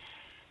 mate,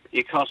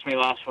 you cost me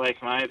last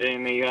week, mate,"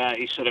 and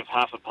he sort of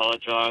half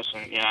apologised,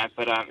 and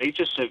but he's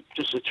just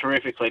a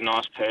terrifically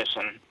nice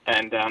person,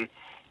 and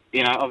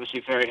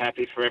obviously very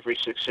happy for every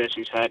success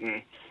he's had,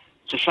 and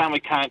it's a shame we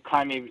can't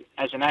claim him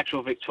as an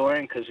actual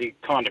Victorian because he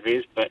kind of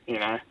is, but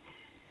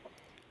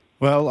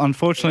Well,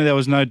 unfortunately, there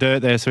was no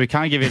dirt there, so we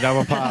can't give you a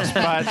double pass.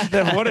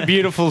 But what a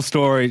beautiful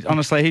story.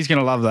 Honestly, he's going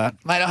to love that.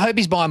 Mate, I hope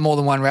he's buying more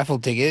than one raffle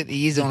ticket.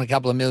 He is on a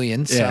couple of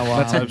million. Yeah, so,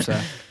 let's hope so.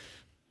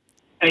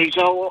 He's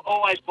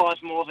always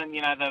buys more than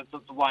the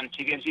one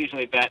ticket. It's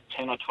usually about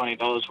 $10 or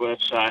 $20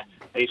 worth. So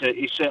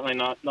he's certainly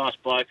a nice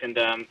bloke, and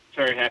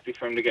very happy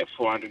for him to get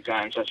 400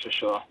 games. That's for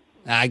sure.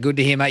 Good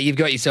to hear, mate. You've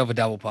got yourself a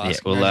double pass.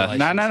 Yeah, well,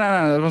 No,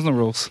 that wasn't the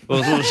rules.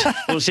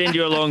 We'll send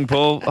you along,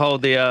 Paul.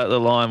 Hold the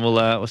line.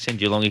 We'll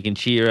send you along. You can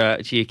cheer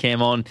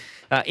Cam on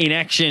in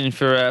action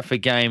for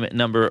game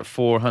number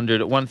 400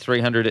 at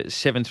 1300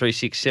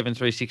 736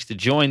 736 to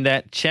join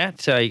that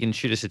chat. You can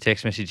shoot us a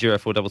text message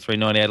 0433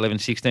 98 11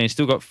 16.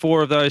 Still got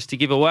 4 of those to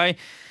give away.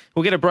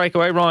 We'll get a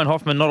breakaway. Ryan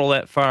Hoffman not all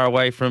that far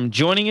away from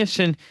joining us,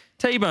 and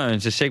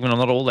T-Bones, a segment I'm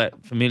not all that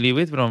familiar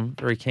with, but I'm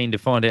very keen to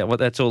find out what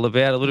that's all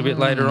about a little bit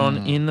later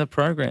on in the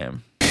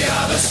program. We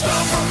are the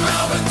storm from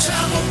Melbourne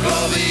town, we'll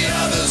blow the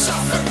others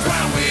off the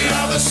ground. We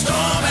are the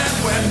storm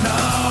and we're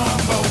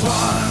number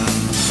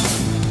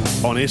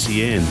 1. On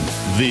SEN,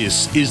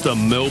 this is the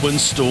Melbourne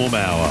Storm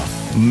Hour.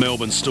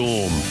 Melbourne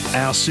Storm,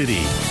 our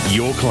city,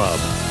 your club.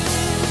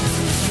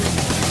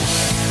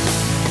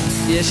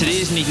 Yes, it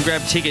is, and you can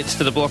grab tickets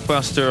to the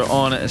Blockbuster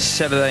on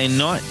Saturday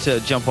night.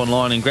 Jump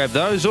online and grab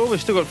those. Or we've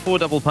still got 4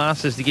 double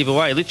passes to give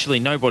away. Literally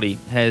nobody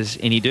has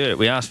any dirt.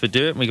 We asked for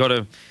dirt, and we got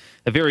a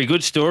very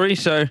good story,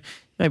 so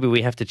maybe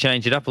we have to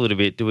change it up a little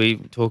bit. Do we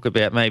talk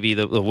about maybe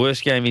the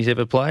worst game he's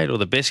ever played or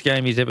the best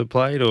game he's ever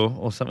played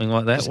or something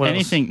like that? Just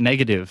anything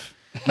negative.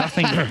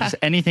 Nothing, just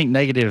anything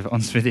negative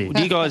on Smithy.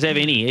 Do you guys have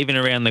any, even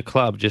around the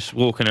club, just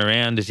walking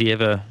around? Does he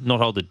ever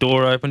not hold the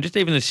door open? Just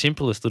even the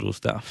simplest little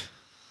stuff.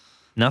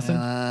 Nothing?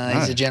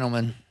 He's a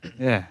gentleman.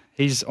 Yeah,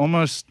 he's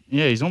almost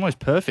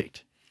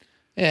perfect.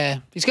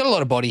 Yeah, he's got a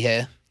lot of body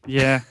hair.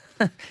 Yeah,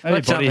 maybe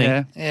That's body something.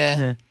 hair.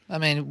 Yeah. I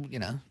mean,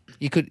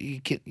 you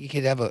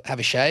could have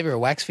a shave or a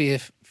wax for your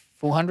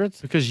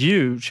 400s. Because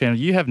Shannon,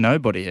 you have no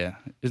body hair.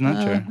 Isn't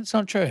that true? It's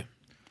not true.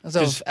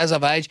 As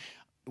I've aged,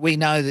 we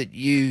know that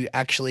you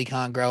actually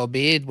can't grow a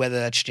beard, whether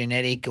that's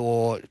genetic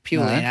or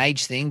purely an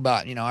age thing.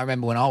 But, I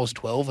remember when I was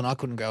 12 and I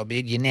couldn't grow a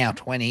beard. You're now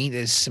 20.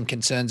 There's some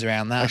concerns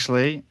around that.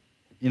 Actually,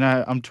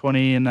 I'm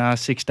 20 in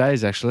 6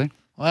 days, actually.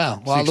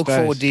 Wow. Well, I look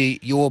forward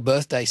to your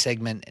birthday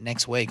segment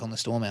next week on the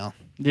Storm Hour.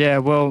 Yeah,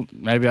 well,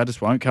 maybe I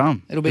just won't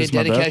come. It'll be a It's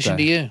my dedication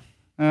to birthday. you.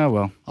 Oh,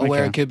 well. I'll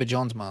wear a Cooper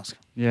Johns mask.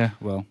 Yeah,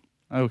 well,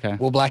 okay.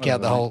 We'll black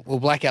out the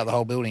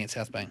whole building at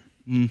South Bank.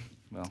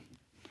 Well,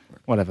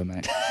 whatever,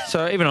 mate.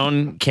 So even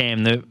on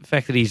Cam, the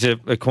fact that he's a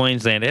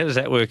Queenslander, how does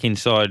that work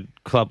inside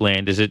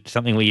clubland? Is it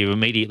something where you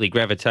immediately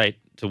gravitate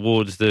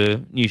towards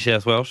the New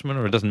South Welshman,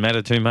 or it doesn't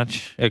matter too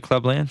much at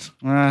clublands?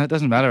 It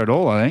doesn't matter at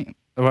all, I think.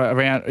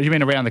 You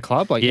mean around the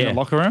club, like in the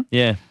locker room?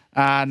 Yeah.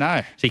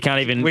 No. So you can't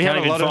even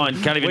find dirt on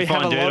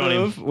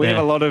him. We have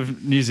a lot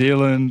of New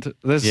Zealand.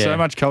 There's so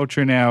much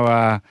culture in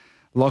our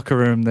locker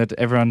room that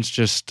everyone's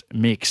just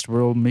mixed.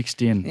 We're all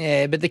mixed in.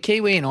 Yeah, but the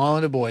Kiwi and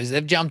Islander boys,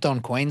 they've jumped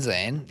on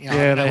Queensland. I Yeah,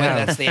 don't know they whether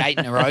have. that's the 8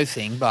 in a row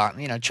thing, but,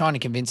 trying to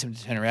convince them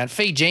to turn around.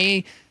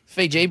 Fiji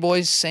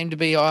boys seem to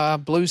be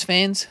Blues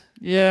fans.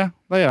 Yeah,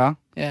 they are.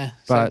 Yeah.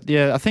 But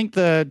I think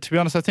to be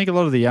honest, I think a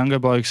lot of the younger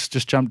blokes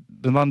just jumped.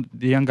 The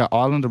younger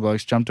Islander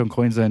blokes jumped on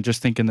Queensland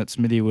just thinking that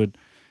Smithy would,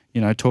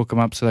 talk them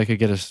up so they could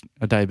get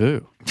a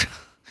debut.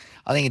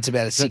 I think it's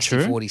about a that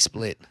true? 60-40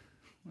 split.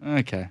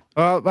 Okay.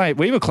 Well, mate,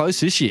 we were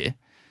close this year.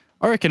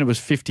 I reckon it was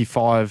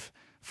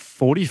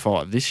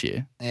 55-45 this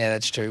year. Yeah,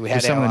 that's true. We With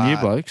had some of the new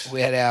blokes.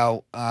 We had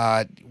our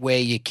wear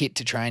your kit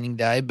to training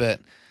day, but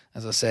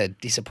as I said,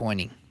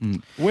 disappointing.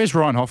 Where's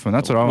Ryan Hoffman?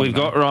 That's what I want. We've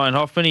got Ryan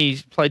Hoffman.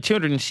 He's played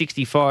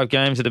 265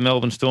 games at the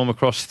Melbourne Storm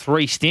across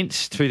 3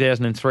 stints,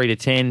 2003 to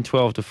 10,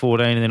 12 to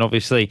 14, and then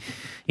obviously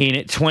in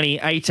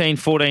 2018,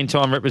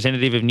 14-time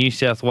representative of New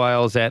South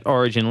Wales at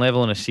Origin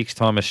level and a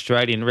 6-time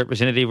Australian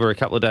representative. We're a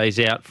couple of days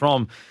out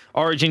from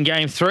Origin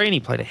Game 3, and he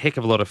played a heck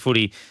of a lot of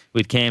footy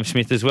with Cam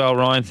Smith as well.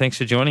 Ryan, thanks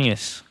for joining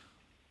us.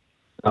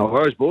 No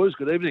worries, boys.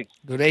 Good evening.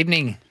 Good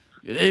evening.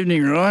 Good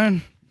evening,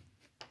 Ryan.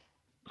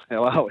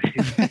 How are we?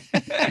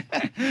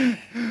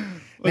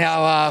 Now,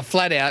 Now,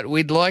 flat out,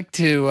 we'd like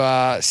to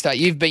start.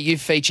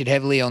 You've featured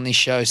heavily on this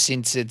show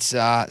since its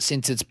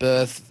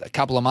birth a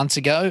couple of months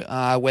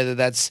ago. Whether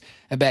that's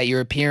about your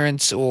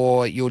appearance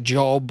or your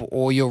job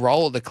or your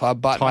role at the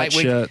club, but Tight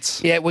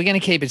shirts. we're going to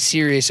keep it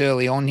serious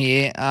early on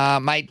here,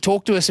 mate.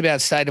 Talk to us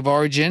about State of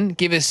Origin.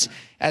 Give us,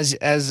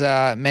 as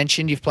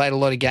mentioned, you've played a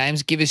lot of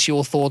games. Give us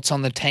your thoughts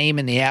on the team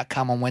and the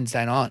outcome on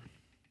Wednesday night.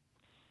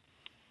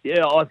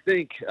 Yeah, I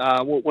think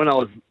when I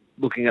was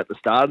looking at the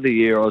start of the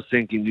year, I was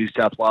thinking New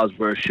South Wales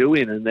were a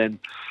shoo-in, and then,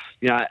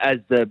 as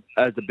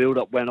the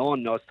build-up went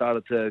on, I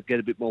started to get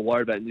a bit more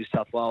worried about New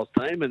South Wales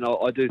team, and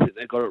I do think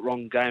they got it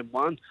wrong in game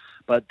one,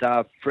 but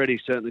Freddie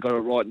certainly got it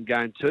right in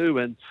game two.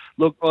 And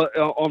look,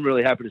 I'm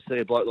really happy to see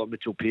a bloke like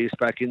Mitchell Pearce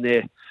back in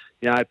there.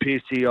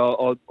 Pearcey,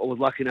 I was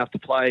lucky enough to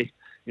play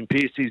in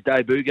Pearcey's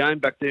debut game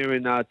back there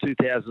in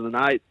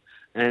 2008.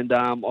 And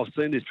I've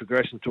seen his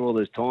progression through all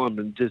this time,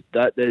 and just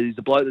that he's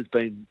a bloke that's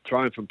been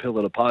thrown from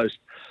pillar to post.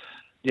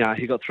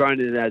 He got thrown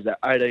in as an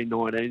 18,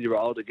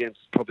 19-year-old against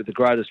probably the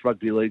greatest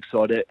rugby league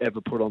side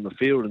ever put on the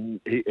field, and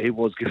he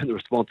was given the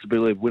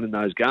responsibility of winning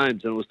those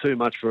games, and it was too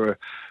much for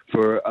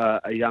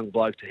a young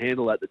bloke to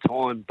handle at the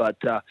time. But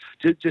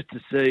just to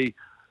see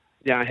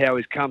how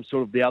he's come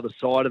sort of the other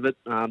side of it.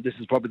 This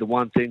is probably the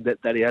one thing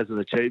that he hasn't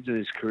achieved in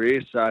his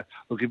career. So,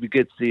 look, if he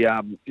gets the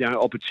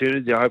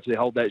opportunity to hopefully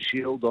hold that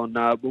shield on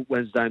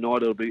Wednesday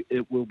night,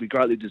 it will be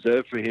greatly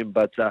deserved for him.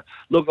 But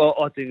look,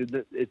 I think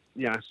that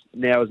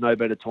now is no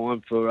better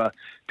time for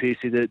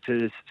Pearcey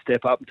to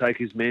step up and take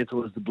his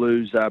mantle as the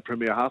Blues'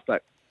 premier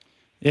halfback.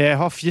 Yeah,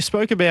 Hoff, you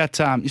spoke about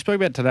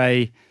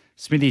today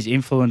Smithy's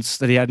influence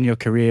that he had in your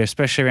career,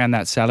 especially around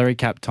that salary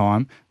cap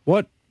time.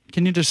 What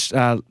can you just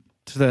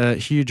to the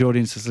huge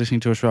audience that's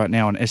listening to us right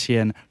now on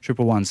SEN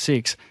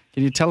 1116,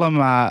 can you tell them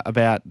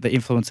about the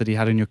influence that he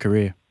had in your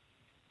career?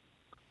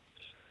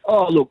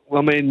 Oh, look,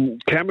 I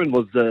mean, Cameron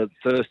was the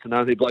first and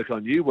only bloke I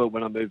knew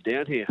when I moved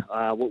down here.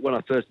 When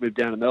I first moved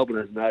down to Melbourne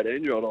as an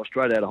 18-year-old, I was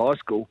straight out of high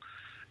school,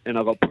 and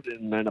I got put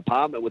in an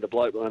apartment with a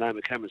bloke by the name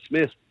of Cameron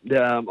Smith.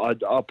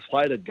 I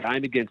played a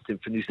game against him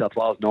for New South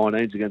Wales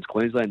 19s against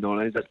Queensland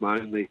 19s. That's my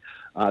only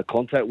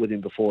contact with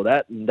him before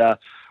that. And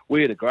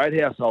we had a great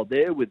household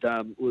there with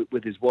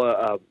his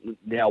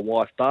now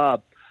wife,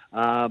 Barb.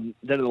 Then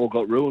it all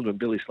got ruined when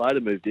Billy Slater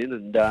moved in,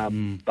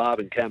 and Barb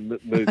and Cam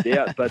moved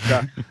out. But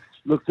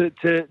look,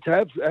 to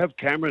have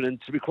Cameron,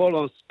 and to be quite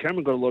honest,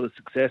 Cameron got a lot of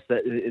success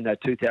in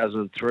that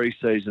 2003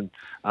 season.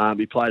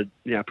 He played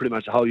pretty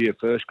much the whole year of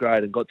first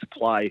grade and got to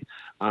play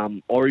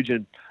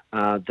Origin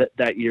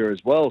that year as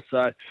well.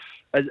 So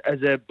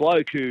as a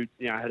bloke who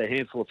had a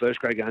handful of first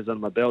grade games under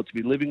my belt, to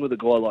be living with a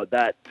guy like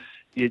that,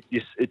 it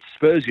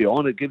spurs you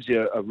on. It gives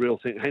you a real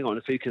thing. Hang on,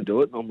 if he can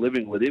do it, and I'm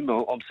living with him,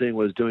 I'm seeing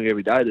what he's doing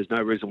every day. There's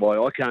no reason why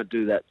I can't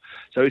do that.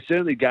 So he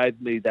certainly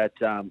gave me that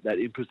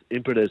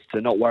impetus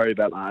to not worry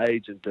about my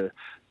age and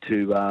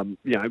to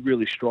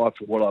really strive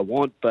for what I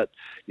want. But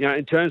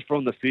in terms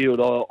from the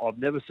field, I've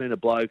never seen a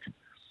bloke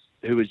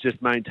who has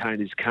just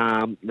maintained his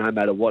calm no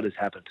matter what has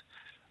happened.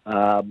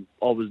 I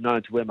was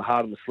known to wear my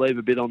heart on the sleeve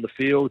a bit on the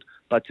field,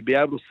 but to be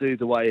able to see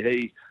the way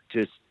he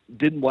just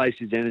didn't waste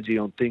his energy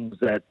on things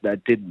that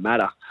didn't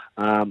matter.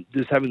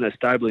 Just having that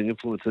stabling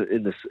influence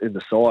in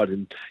the side,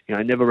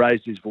 and never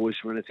raised his voice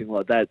or anything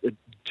like that.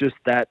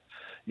 That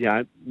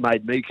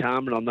made me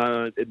calm, and I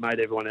know it made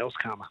everyone else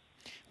calmer.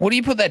 What do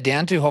you put that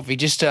down to, Hoffy?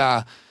 Just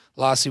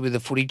lastly, with the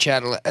footy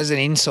chat, as an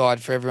insight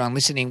for everyone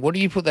listening, what do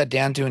you put that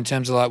down to in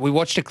terms of we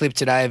watched a clip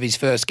today of his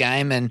first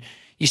game, and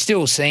you're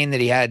still seeing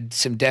that he had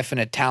some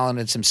definite talent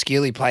and some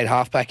skill. He played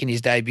halfback in his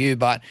debut,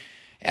 but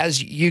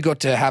as you got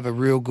to have a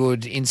real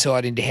good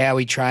insight into how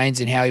he trains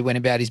and how he went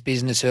about his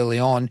business early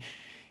on,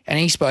 and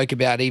he spoke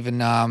about even,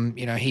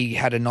 he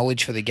had a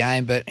knowledge for the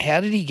game, but how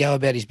did he go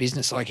about his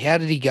business? How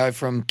did he go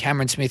from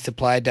Cameron Smith, the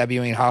player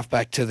debuting at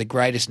halfback, to the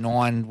greatest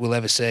nine we'll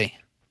ever see?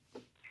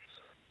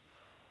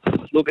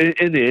 Look,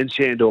 in the end,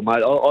 Shandor,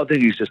 mate, I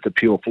think he's just a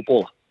pure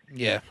footballer.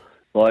 Yeah.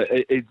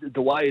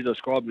 The way you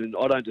describe him,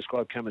 I don't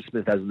describe Cameron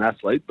Smith as an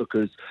athlete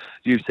because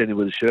you've seen him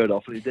with a shirt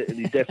off, and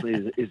he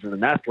definitely isn't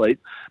an athlete,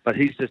 but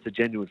he's just a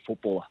genuine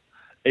footballer.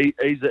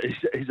 He's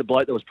a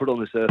bloke that was put on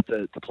this earth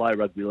to play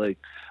rugby league.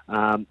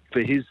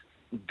 For his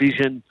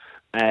vision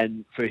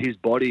and for his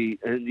body,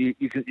 and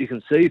you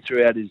can see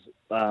throughout his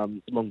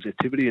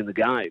longevity in the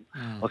game,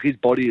 his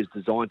body is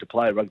designed to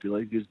play rugby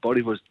league. His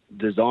body was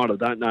designed, I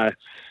don't know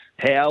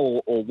how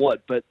or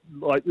what, but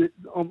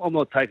I'm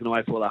not taking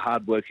away from all the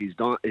hard work he's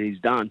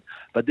done,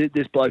 but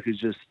this bloke is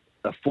just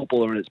a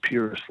footballer in its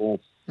purest form.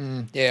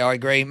 Yeah, I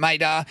agree.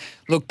 Mate,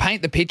 look,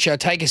 paint the picture.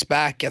 Take us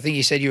back. I think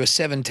you said you were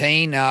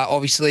 17.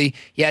 Obviously,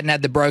 you hadn't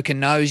had the broken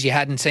nose. You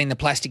hadn't seen the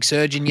plastic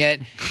surgeon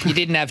yet. You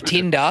didn't have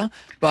Tinder,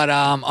 but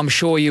I'm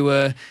sure you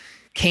were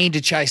keen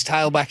to chase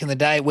tail back in the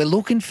day. We're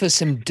looking for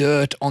some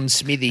dirt on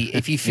Smithy.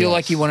 If you feel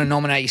like you want to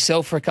nominate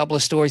yourself for a couple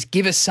of stories,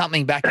 give us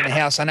something back in the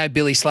house. I know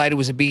Billy Slater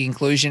was a big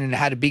inclusion and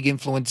had a big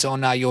influence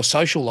on your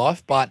social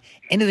life, but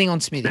anything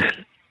on Smithy?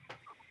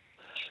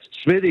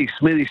 Smithy.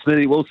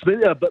 Well,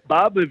 Smithy, but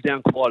Barb moved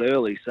down quite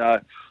early,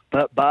 so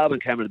Barb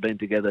and Cameron have been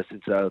together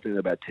since I think they're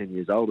about 10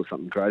 years old or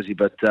something crazy.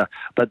 But they're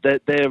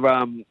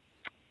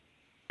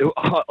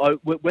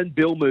when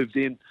Bill moved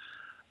in,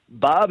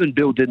 Barb and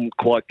Bill didn't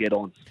quite get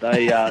on.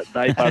 They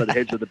butted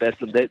heads with the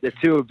best of them. They're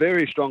two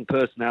very strong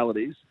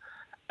personalities.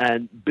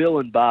 And Bill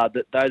and Barb,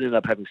 they'd end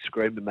up having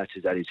screaming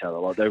matches at each other.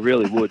 Like, they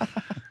really would.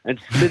 And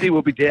Smithy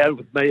will be down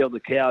with me on the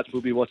couch.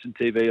 We'll be watching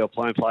TV or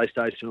playing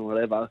PlayStation or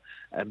whatever.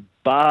 And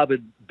Barb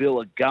and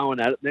Bill are going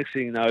at it. Next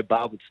thing you know,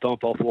 Barb would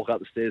stomp off, walk up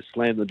the stairs,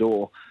 slam the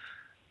door.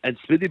 And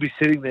Smithy would be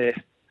sitting there.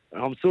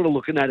 And I'm sort of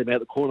looking at him out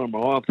the corner of my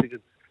eye. I'm thinking,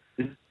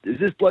 is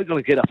this bloke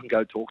going to get up and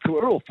go talk to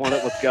her or find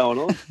out what's going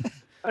on?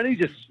 And he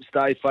just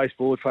stayed face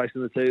forward,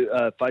 facing the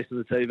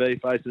TV.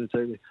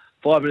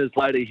 5 minutes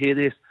later, you hear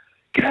this,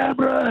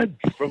 Cameron,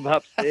 from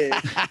upstairs.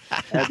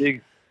 And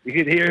you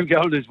can hear him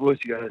go into his voice.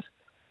 He goes,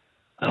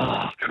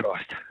 oh,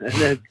 Christ. And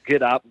then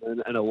get up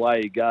and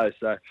away he goes.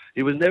 So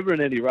he was never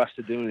in any rush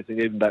to do anything,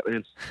 even back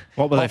then.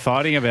 What were they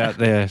fighting about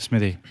there,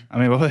 Smithy? I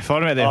mean, what were they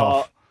fighting about there,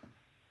 Hoff?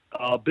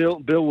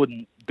 Bill,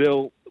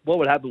 what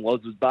would happen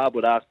was Barb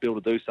would ask Bill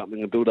to do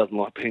something, and Bill doesn't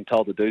like being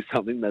told to do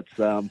something that's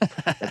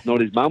not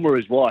his mum or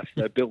his wife.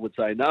 So Bill would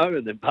say no,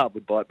 and then Barb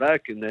would bite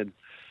back, and then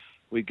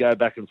we'd go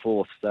back and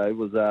forth. So it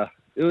was an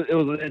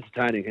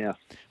entertaining house.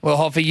 Well,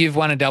 Hoffy, you've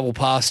won a double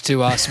pass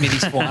to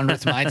Smithy's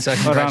 400th, mate, so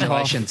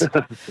congratulations.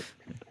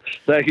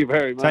 Thank you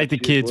very much. Take the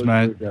kids,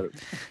 mate. The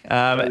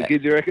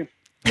kids, you reckon?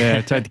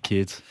 Yeah, take the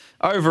kids.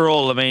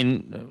 Overall, I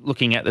mean,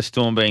 looking at the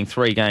Storm being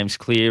 3 games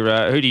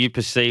clear, who do you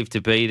perceive to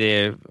be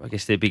their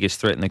biggest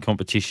threat in the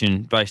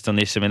competition based on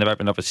this? I mean, they've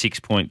opened up a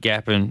 6-point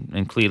gap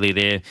and clearly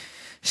they're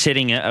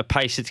setting a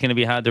pace that's going to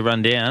be hard to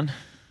run down.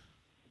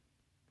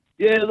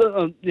 Yeah,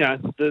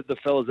 the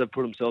fellas have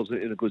put themselves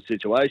in a good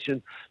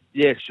situation.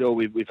 Yeah, sure,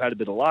 we've had a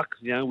bit of luck.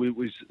 You know,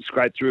 we've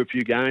scraped through a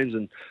few games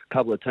and a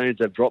couple of teams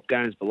have dropped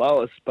games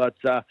below us. But,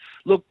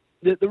 look,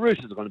 the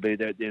Roosters are going to be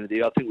there at the end of the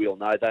year. I think we all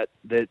know that.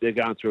 They're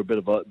going through a bit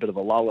of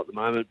a lull at the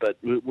moment, but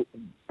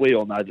we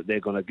all know that they're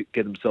going to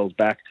get themselves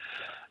back.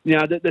 You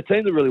know, the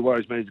team that really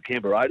worries me is the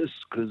Canberra Raiders,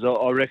 because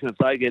I reckon if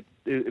they get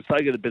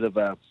a bit of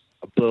a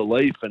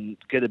belief and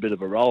get a bit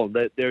of a roll,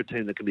 they're a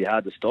team that can be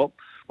hard to stop.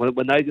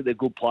 When they get their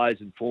good players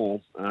in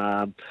form,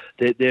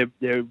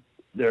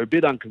 they're a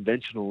bit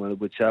unconventional,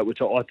 which I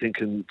think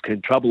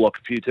can trouble like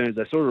a few teams.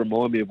 They sort of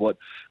remind me of what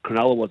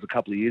Cronulla was a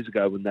couple of years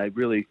ago when they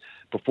really,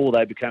 before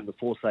they became the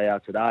force they are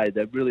today,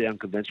 they're really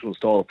unconventional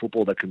style of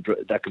football that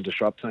can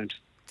disrupt teams.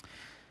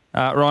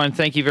 Ryan,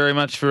 thank you very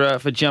much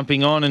for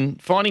jumping on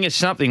and finding us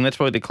something. That's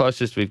probably the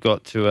closest we've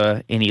got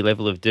to any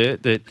level of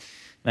dirt that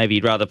maybe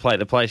you'd rather play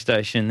the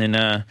PlayStation than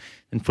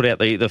put out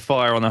the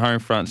fire on the home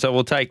front. So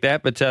we'll take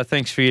that. But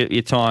thanks for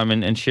your time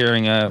and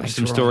sharing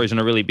some stories on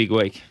a really big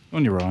week.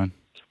 On you, Ryan.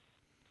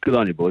 Good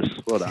on you, boys.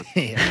 Well done.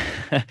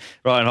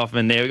 Ryan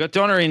Hoffman there. We've got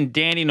Donna in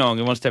Dandenong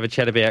who wants to have a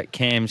chat about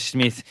Cam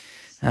Smith.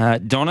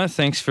 Donna,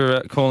 thanks for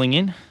calling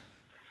in.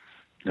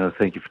 No,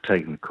 thank you for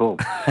taking the call.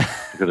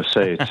 I've got to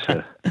say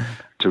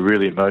it's a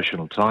really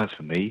emotional time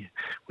for me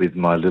with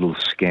my little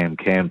scam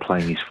Cam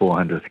playing his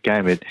 400th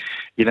game.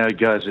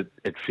 Guys,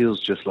 it feels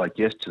just like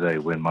yesterday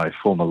when my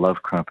former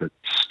love crumpet,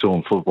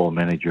 Storm football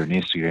manager and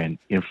Instagram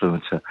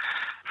influencer,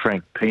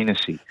 Frank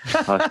Penisy,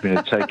 asked me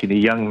to take in a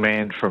young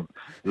man from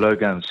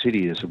Logan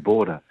City as a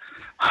boarder.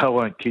 I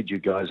won't kid you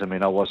guys. I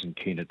mean, I wasn't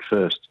keen at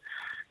first.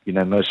 You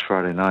know, most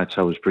Friday nights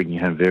I was bringing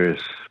home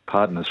various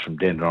partners from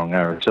Dandenong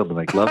RSL to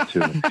make love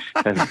to.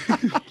 And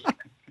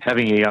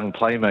having a young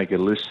playmaker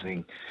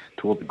listening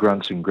to all the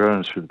grunts and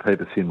groans through the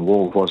paper-thin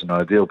wall wasn't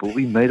ideal, but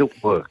we made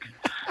it work.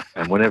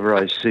 And whenever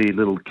I see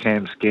little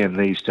Cam Scam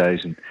these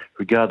days, and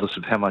regardless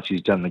of how much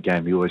he's done in the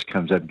game, he always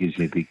comes up and gives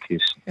me a big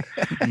kiss.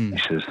 He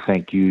says,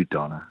 "Thank you,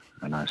 Donna."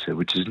 And I said,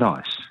 which is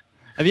nice.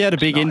 Have you had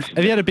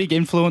a big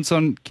influence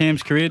on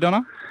Cam's career,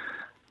 Donna?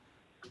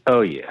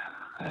 Oh, yeah.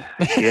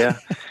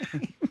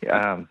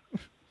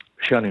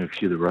 Showing him a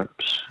few of the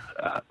ropes,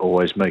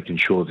 always making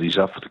sure that he's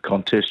up for the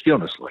contest. Be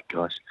honest,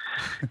 guys.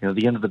 At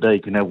the end of the day,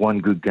 you can have one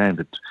good game,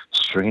 but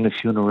stringing a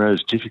few in a row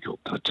is difficult.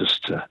 I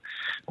just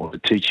want to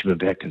teach him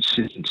about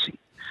consistency.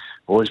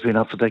 Always been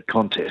up for that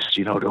contest,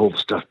 all the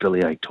stuff Billy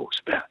A talks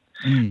about.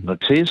 And I'll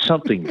tell you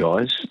something,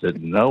 guys,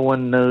 that no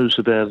one knows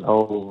about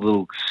old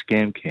little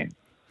scam Cam.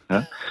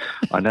 Huh?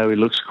 I know he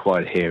looks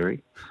quite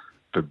hairy,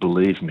 but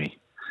believe me,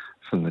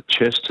 from the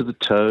chest to the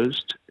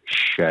toes,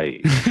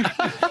 shave. I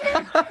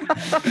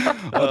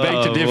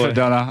beg to differ,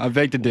 Donna. I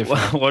beg to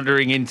differ.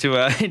 Wandering into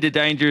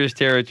dangerous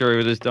territory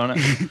with us, Donna.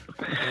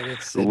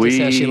 That's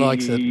how she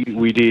likes it.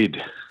 We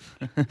did.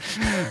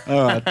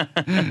 All right.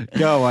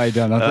 Go away,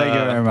 Donna. Thank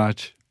you very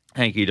much.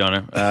 Thank you,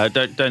 Donna.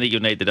 Don't think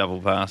you'll need the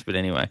double pass, but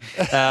anyway.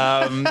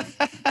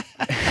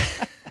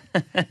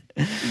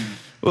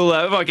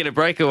 Well, we might get a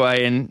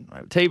breakaway and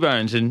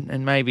T-Bones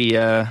and maybe,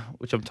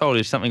 which I'm told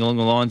is something along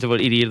the lines of what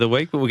Idiot of the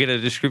Week, but we'll get a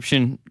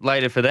description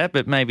later for that,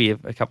 but maybe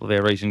a couple of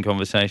our recent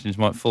conversations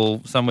might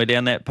fall somewhere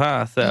down that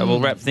path. We'll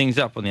wrap things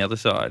up on the other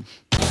side.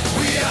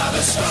 We are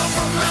the Storm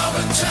from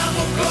Melbourne Town,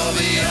 we'll blow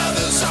the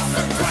others off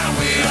the ground.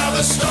 We are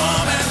the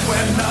Storm and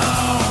we're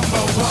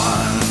number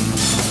one.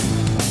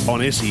 On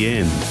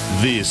SEN,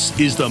 this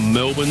is the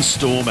Melbourne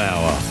Storm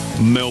Hour.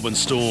 Melbourne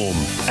Storm,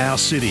 our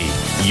city,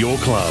 your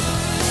club.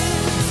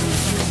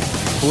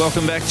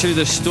 Welcome back to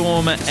the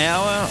Storm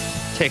Hour.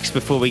 Text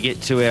before we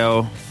get to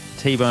our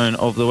T-Bone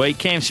of the week.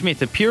 Cam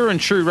Smith, a pure and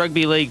true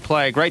rugby league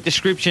player. Great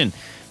description.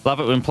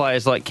 Love it when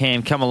players like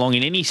Cam come along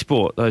in any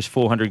sport. Those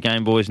 400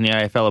 game boys in the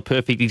AFL are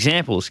perfect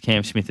examples.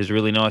 Cam Smith is a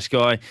really nice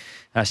guy.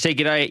 Said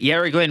g'day at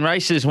Yarra Glen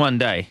Races one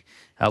day.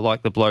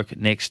 Like the bloke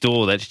next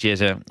door. That's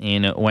Jezza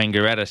in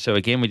Wangaratta. So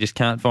again, we just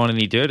can't find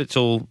any dirt. It's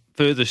all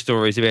further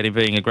stories about him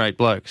being a great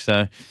bloke.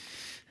 So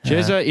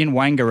Jezza in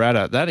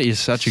Wangaratta. That is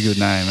such a good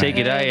name. Say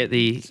g'day at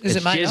the... Is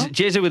it mate?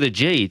 Jezza with a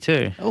G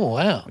too. Oh,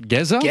 wow.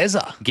 Gezza?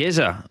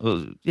 Gezza.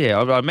 Well, yeah,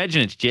 I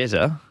imagine it's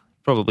Jezza.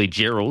 Probably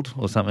Gerald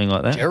or something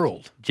like that.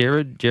 Gerald.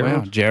 Gerald.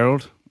 Wow,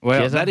 Gerald. Well,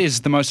 Gezza? that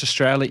is the most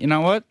Australian. You know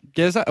what?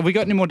 Gezza, have we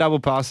got any more double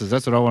passes?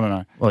 That's what I want to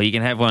know. Well, you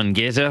can have one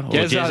Gezza or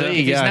Gezza, Jezza. there you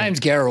If his go. name's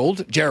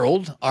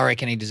Gerald, I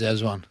reckon he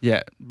deserves one.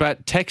 Yeah,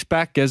 but text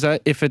back, Gezza.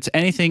 If it's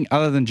anything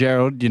other than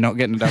Gerald, you're not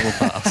getting a double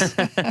pass.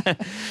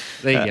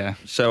 There you go.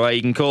 So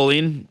you can call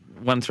in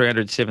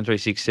 1300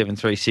 736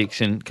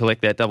 736 and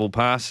collect that double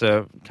pass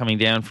coming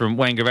down from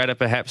Wangaratta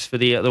perhaps for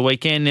the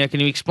weekend. Now, can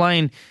you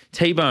explain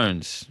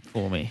T-Bones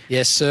for me?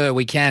 Yes, sir,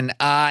 we can.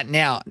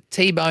 Now,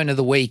 T-Bone of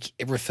the week,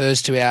 it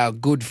refers to our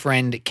good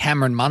friend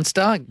Cameron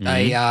Munster,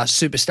 a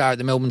superstar at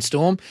the Melbourne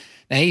Storm.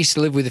 Now, he used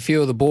to live with a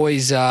few of the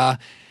boys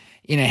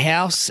in a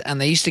house, and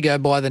they used to go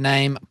by the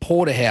name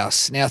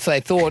Porterhouse. Now, they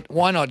thought,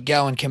 why not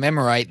go and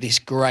commemorate this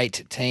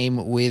great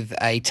team with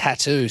a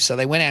tattoo? So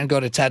they went out and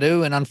got a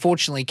tattoo, and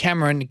unfortunately,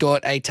 Cameron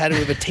got a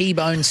tattoo of a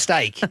T-bone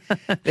steak.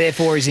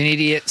 Therefore, he's an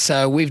idiot.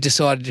 So we've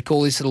decided to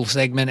call this little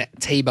segment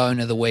T-Bone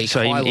of the week,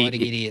 So highlighting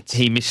idiots.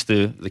 He missed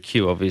the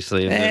cue,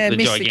 obviously, of the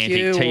missed gigantic the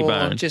cue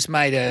T-bone. or just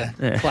made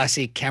a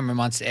classic Cameron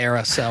Munster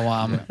error. So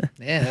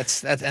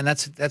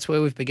that's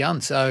where we've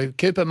begun. So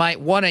Cooper, mate,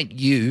 why don't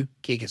you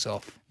kick us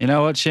off? You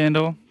know what,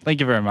 Shandor? Thank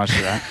you very much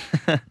for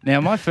that.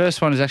 Now, my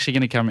first one is actually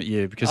going to come at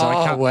you because I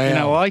Oh, come, wow. you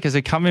know why? Because I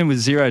come in with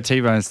 0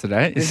 T-bones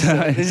today. This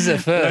is a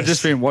first. I've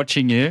just been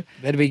watching you.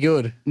 Better be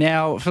good.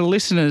 Now, for the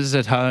listeners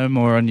at home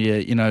or on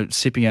your,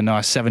 sipping a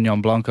nice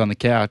Sauvignon Blanc on the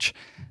couch,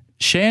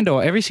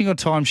 Shandor, every single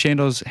time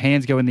Shandor's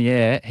hands go in the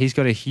air, he's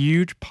got a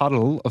huge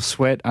puddle of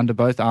sweat under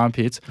both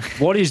armpits.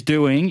 What he's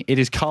doing, it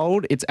is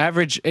cold, it's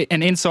average,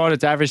 and inside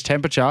it's average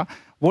temperature.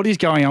 What is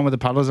going on with the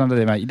puddles under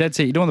there, mate? That's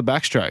it. You're doing the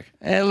backstroke.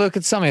 Look,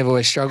 it's something I've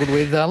always struggled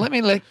with. Let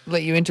me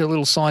let you into a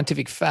little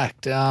scientific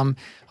fact.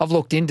 I've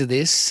looked into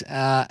this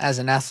as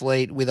an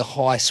athlete with a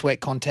high sweat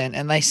content,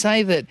 and they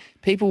say that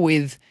people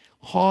with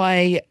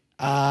high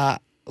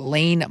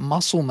lean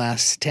muscle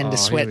mass tend to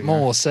sweat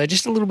more. So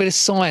just a little bit of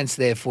science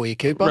there for you,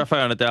 Cooper.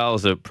 Rafael Nadal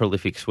is a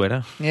prolific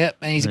sweater. Yep,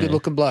 and he's a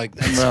good-looking bloke.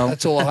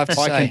 That's all I have to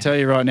say. I can tell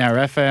you right now,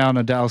 Rafael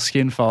Nadal's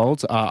skin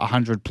folds are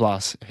 100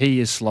 plus. He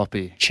is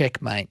sloppy.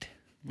 Checkmate.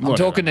 I'm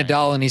Whatever, talking mate.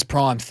 Nadal in his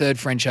prime, third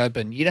French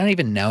Open. You don't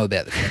even know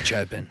about the French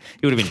Open.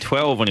 He would have been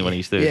 12 when he won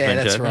his third Yeah,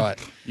 French that's Open.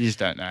 right. You just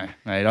don't know,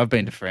 mate. I've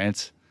been to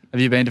France.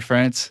 Have you been to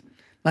France?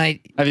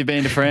 Mate, Have you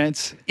been to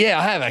France? yeah,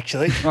 I have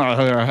actually. Oh,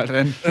 all right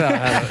then.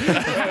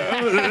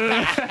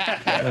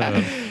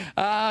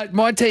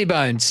 My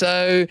T-bone.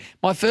 So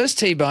my first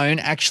T-bone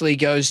actually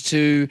goes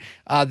to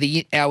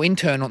our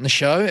intern on the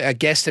show, a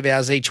guest of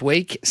ours each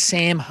week,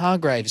 Sam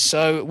Hargraves.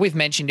 So we've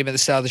mentioned him at the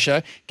start of the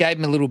show, gave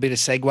him a little bit of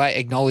segue,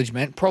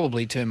 acknowledgement,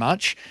 probably too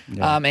much.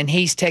 And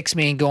he's texted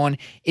me and gone,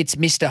 "It's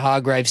Mr.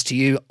 Hargraves to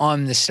you.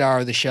 I'm the star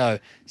of the show."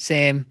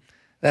 Sam,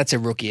 that's a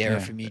rookie error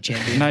from you,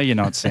 champion. No, you're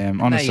not,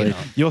 Sam. Honestly, not.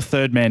 you're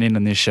third man in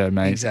on this show,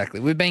 mate. Exactly.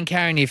 We've been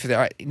carrying you for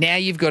the... Now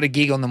you've got a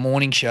gig on the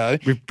morning show.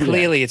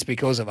 Clearly it's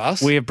because of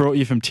us. We have brought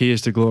you from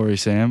tears to glory,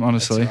 Sam.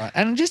 Honestly, Right.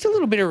 And just a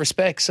little bit of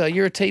respect. So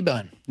you're a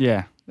T-bone.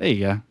 yeah. There you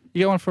go.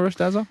 You got one for us,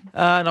 Dazzle?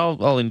 And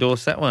I'll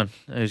endorse that one.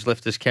 Who's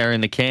left us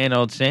carrying the can,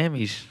 old Sam.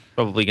 He's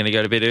probably going to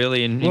go to bed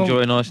early and enjoy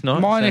a nice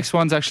night. My so- next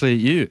one's actually at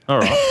you. All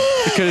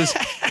right. Because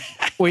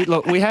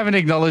we haven't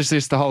acknowledged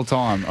this the whole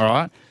time, all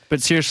right?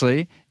 But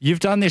seriously,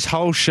 you've done this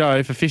whole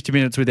show for 50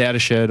 minutes without a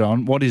shirt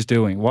on. What is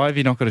doing? Why have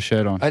you not got a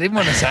shirt on? I didn't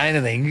want to say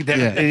anything. It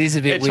is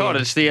a bit It's weird.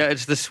 hot.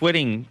 It's the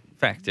sweating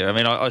factor. I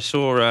mean, I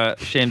saw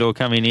Shandor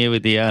come in here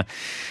with the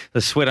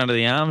sweat under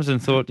the arms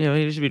and thought, it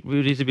is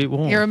a bit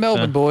warm. You're a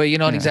Melbourne So- boy. You're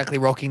not exactly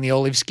rocking the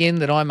olive skin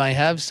that I may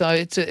have, so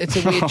it's a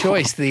weird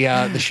choice.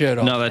 The shirt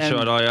on. No, that's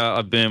right.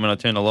 I burn when I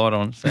turn the light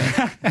on. So.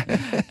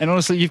 And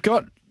honestly, you've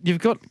got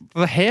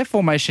the hair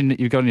formation that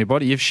you've got on your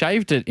body. You've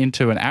shaved it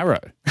into an arrow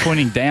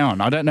pointing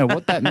down. I don't know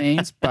what that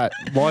means, but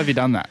why have you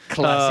done that?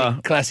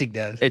 Classic,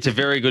 Dad. It's a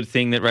very good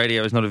thing that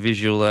radio is not a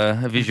visual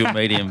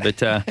medium,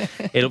 but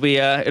it'll be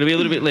a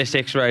little bit less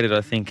X-rated,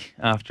 I think,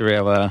 after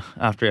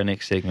our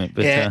next segment.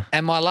 But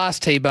And my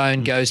last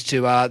T-bone goes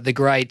to the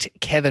great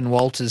Kevin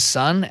Walters'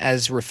 son,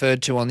 as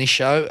referred to on this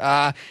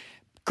show.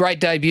 Great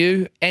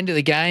debut, end of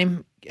the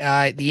game,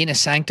 the inner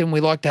sanctum.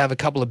 We like to have a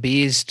couple of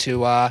beers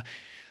to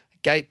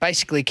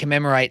basically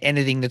commemorate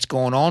anything that's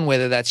gone on,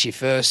 whether that's your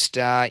first,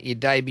 your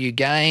debut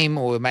game,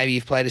 or maybe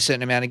you've played a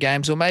certain amount of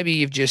games, or maybe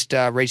you've just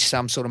reached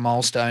some sort of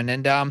milestone.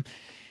 And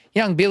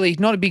Young Billy,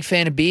 not a big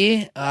fan of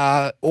beer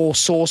or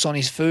sauce on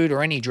his food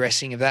or any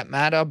dressing of that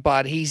matter,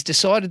 but he's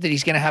decided that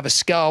he's going to have a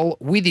skull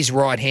with his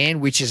right hand,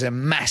 which is a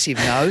massive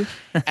no.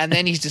 And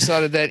then he's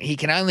decided that he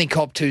can only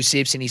cop 2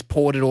 sips and he's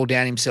poured it all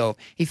down himself.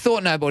 He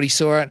thought nobody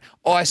saw it.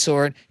 I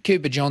saw it.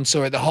 Cooper John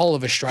saw it. The whole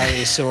of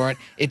Australia saw it.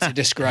 It's a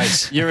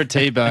disgrace. You're a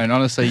T-bone.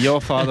 Honestly,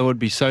 your father would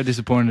be so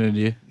disappointed in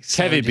you.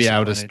 So Kevy be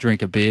able to disappointed.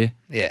 drink a beer.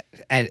 Yeah,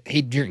 and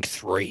he'd drink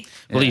 3.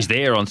 Well, he's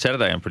there on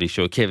Saturday, I'm pretty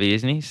sure, Kevy,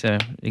 isn't he? So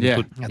you can Yeah.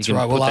 put, That's you can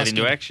right, put we'll that ask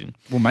into him. action.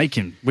 We'll make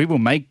him. We will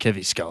make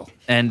Kevy's skull.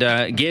 And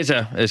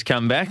Geza has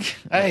come back.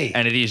 Hey.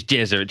 And it is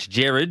Jezza. It's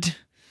Jared.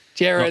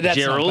 Jared, Not that's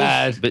Gerald, not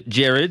bad. but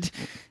Jared.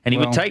 And he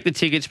would Well- take the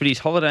tickets, but he's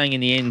holidaying in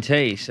the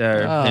NT, so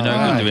they're no good to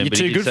him. You're but he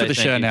too did good say for the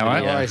thank show you now, for eh?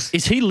 the, worries.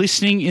 Is he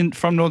listening in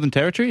from Northern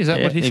Territory? Is that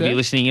yeah, what he if said? you're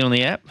listening in on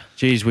the app,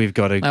 Geez, we've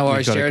got a No worries,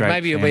 we've got a Jared. great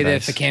Maybe you'll fan be there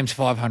base. for Cam's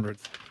 500th.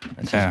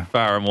 Yeah.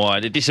 far and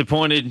wide.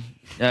 Disappointed,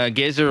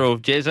 Geza or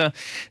Jezza.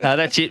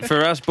 That's it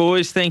for us,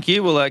 boys. Thank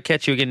you. We'll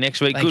catch you again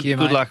next week. Thank you,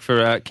 good mate. luck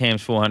for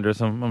Cam's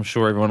 400th. I'm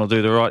sure everyone will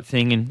do the right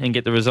thing and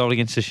get the result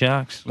against the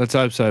Sharks. Let's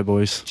hope so,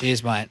 boys.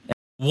 Cheers, mate.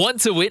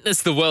 Want to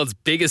witness the world's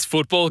biggest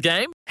football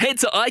game? Head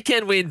to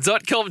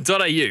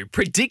iCanWin.com.au,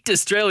 predict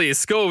Australia's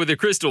score with a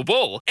crystal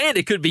ball, and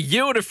it could be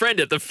you and a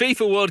friend at the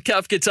FIFA World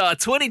Cup Qatar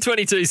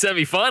 2022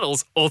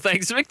 semi-finals, all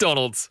thanks to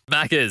McDonald's.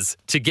 Maccas,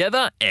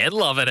 together and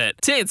loving it.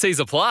 TNCs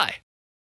apply.